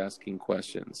doing is asking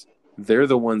questions. They're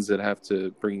the ones that have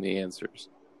to bring the answers.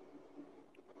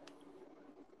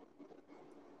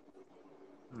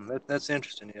 That's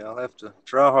interesting. Yeah, I'll have to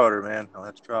try harder, man. I'll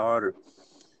have to try harder.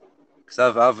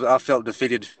 Because I've felt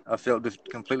defeated. I felt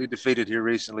completely defeated here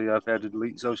recently. I've had to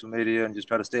delete social media and just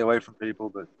try to stay away from people.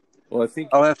 But Well, I think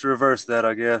I'll have to reverse that,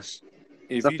 I guess.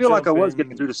 if I you feel like I jump was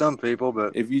getting in, through to some people,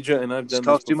 but and I've it's done this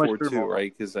caused too much before too, turmoil.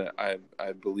 right? Because I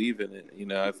believe in it.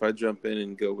 If I jump in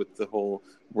and go with the whole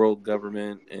world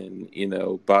government and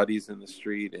bodies in the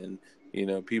street, and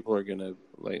people are gonna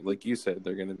like you said,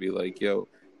 they're gonna be like, yo,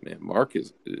 man, Mark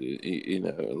is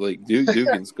like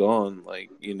Dugan's gone, like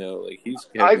like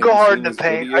I have go you hard in seen the his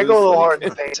paint. I go a videos, little like hard in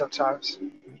the paint sometimes.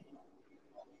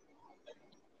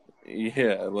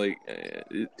 yeah, like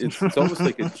it's almost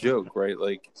like a joke, right?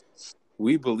 Like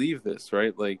we believe this,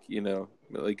 right? Like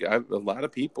like a lot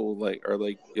of people like are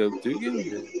like, yo,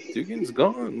 Dugan's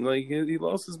gone, like he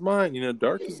lost his mind.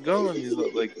 Dark is gone. He's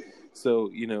like, so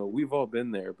we've all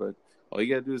been there, but all you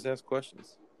gotta do is ask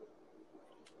questions.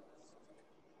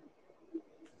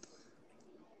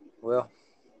 Well,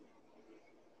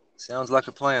 sounds like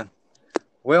a plan.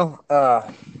 Well,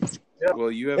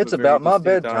 Well, you have a it's very about my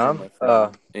distinct eye, bedtime. my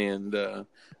friend. And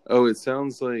it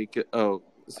sounds like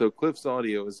so Cliff's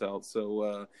audio is out.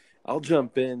 So I'll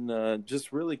jump in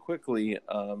just really quickly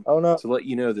Oh no. to let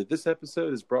you know that this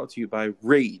episode is brought to you by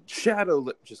Raid Shadow.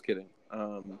 Just kidding.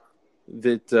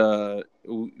 That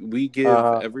we give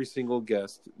every single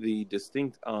guest the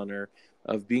distinct honor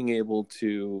of being able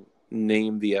to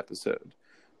name the episode.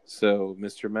 So,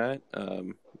 Mr. Matt,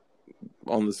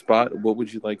 on the spot, what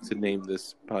would you like to name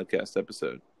this podcast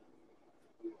episode?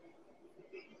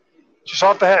 Just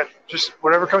off the head. Just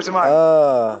whatever comes to mind.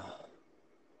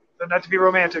 Doesn't have to be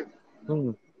romantic.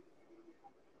 There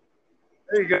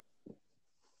you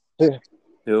go.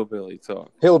 Hillbilly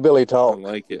talk. Hillbilly I talk.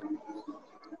 like it.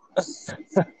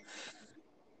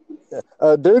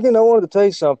 Dugan, I wanted to tell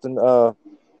you something.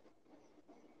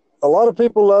 A lot of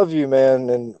people love you,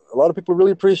 man, and a lot of people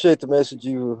really appreciate the message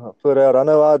you put out. I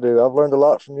know I do. I've learned a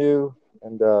lot from you,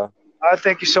 and I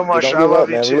thank you so much. don't I give love up,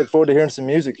 you man. too. We look forward to hearing some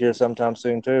music here sometime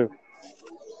soon, too.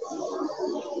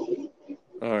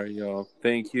 All right, y'all.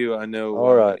 Thank you. I know,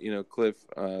 All right. Cliff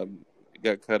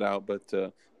got cut out, but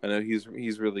I know he's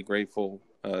really grateful.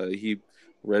 He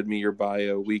read me your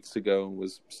bio weeks ago and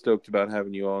was stoked about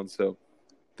having you on. So,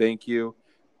 thank you.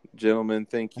 Gentlemen,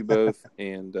 thank you both,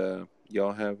 and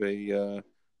y'all have an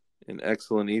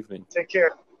excellent evening. Take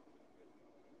care.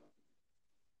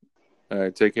 All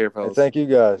right, take care, Hey, fellas. thank you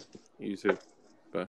guys. You too.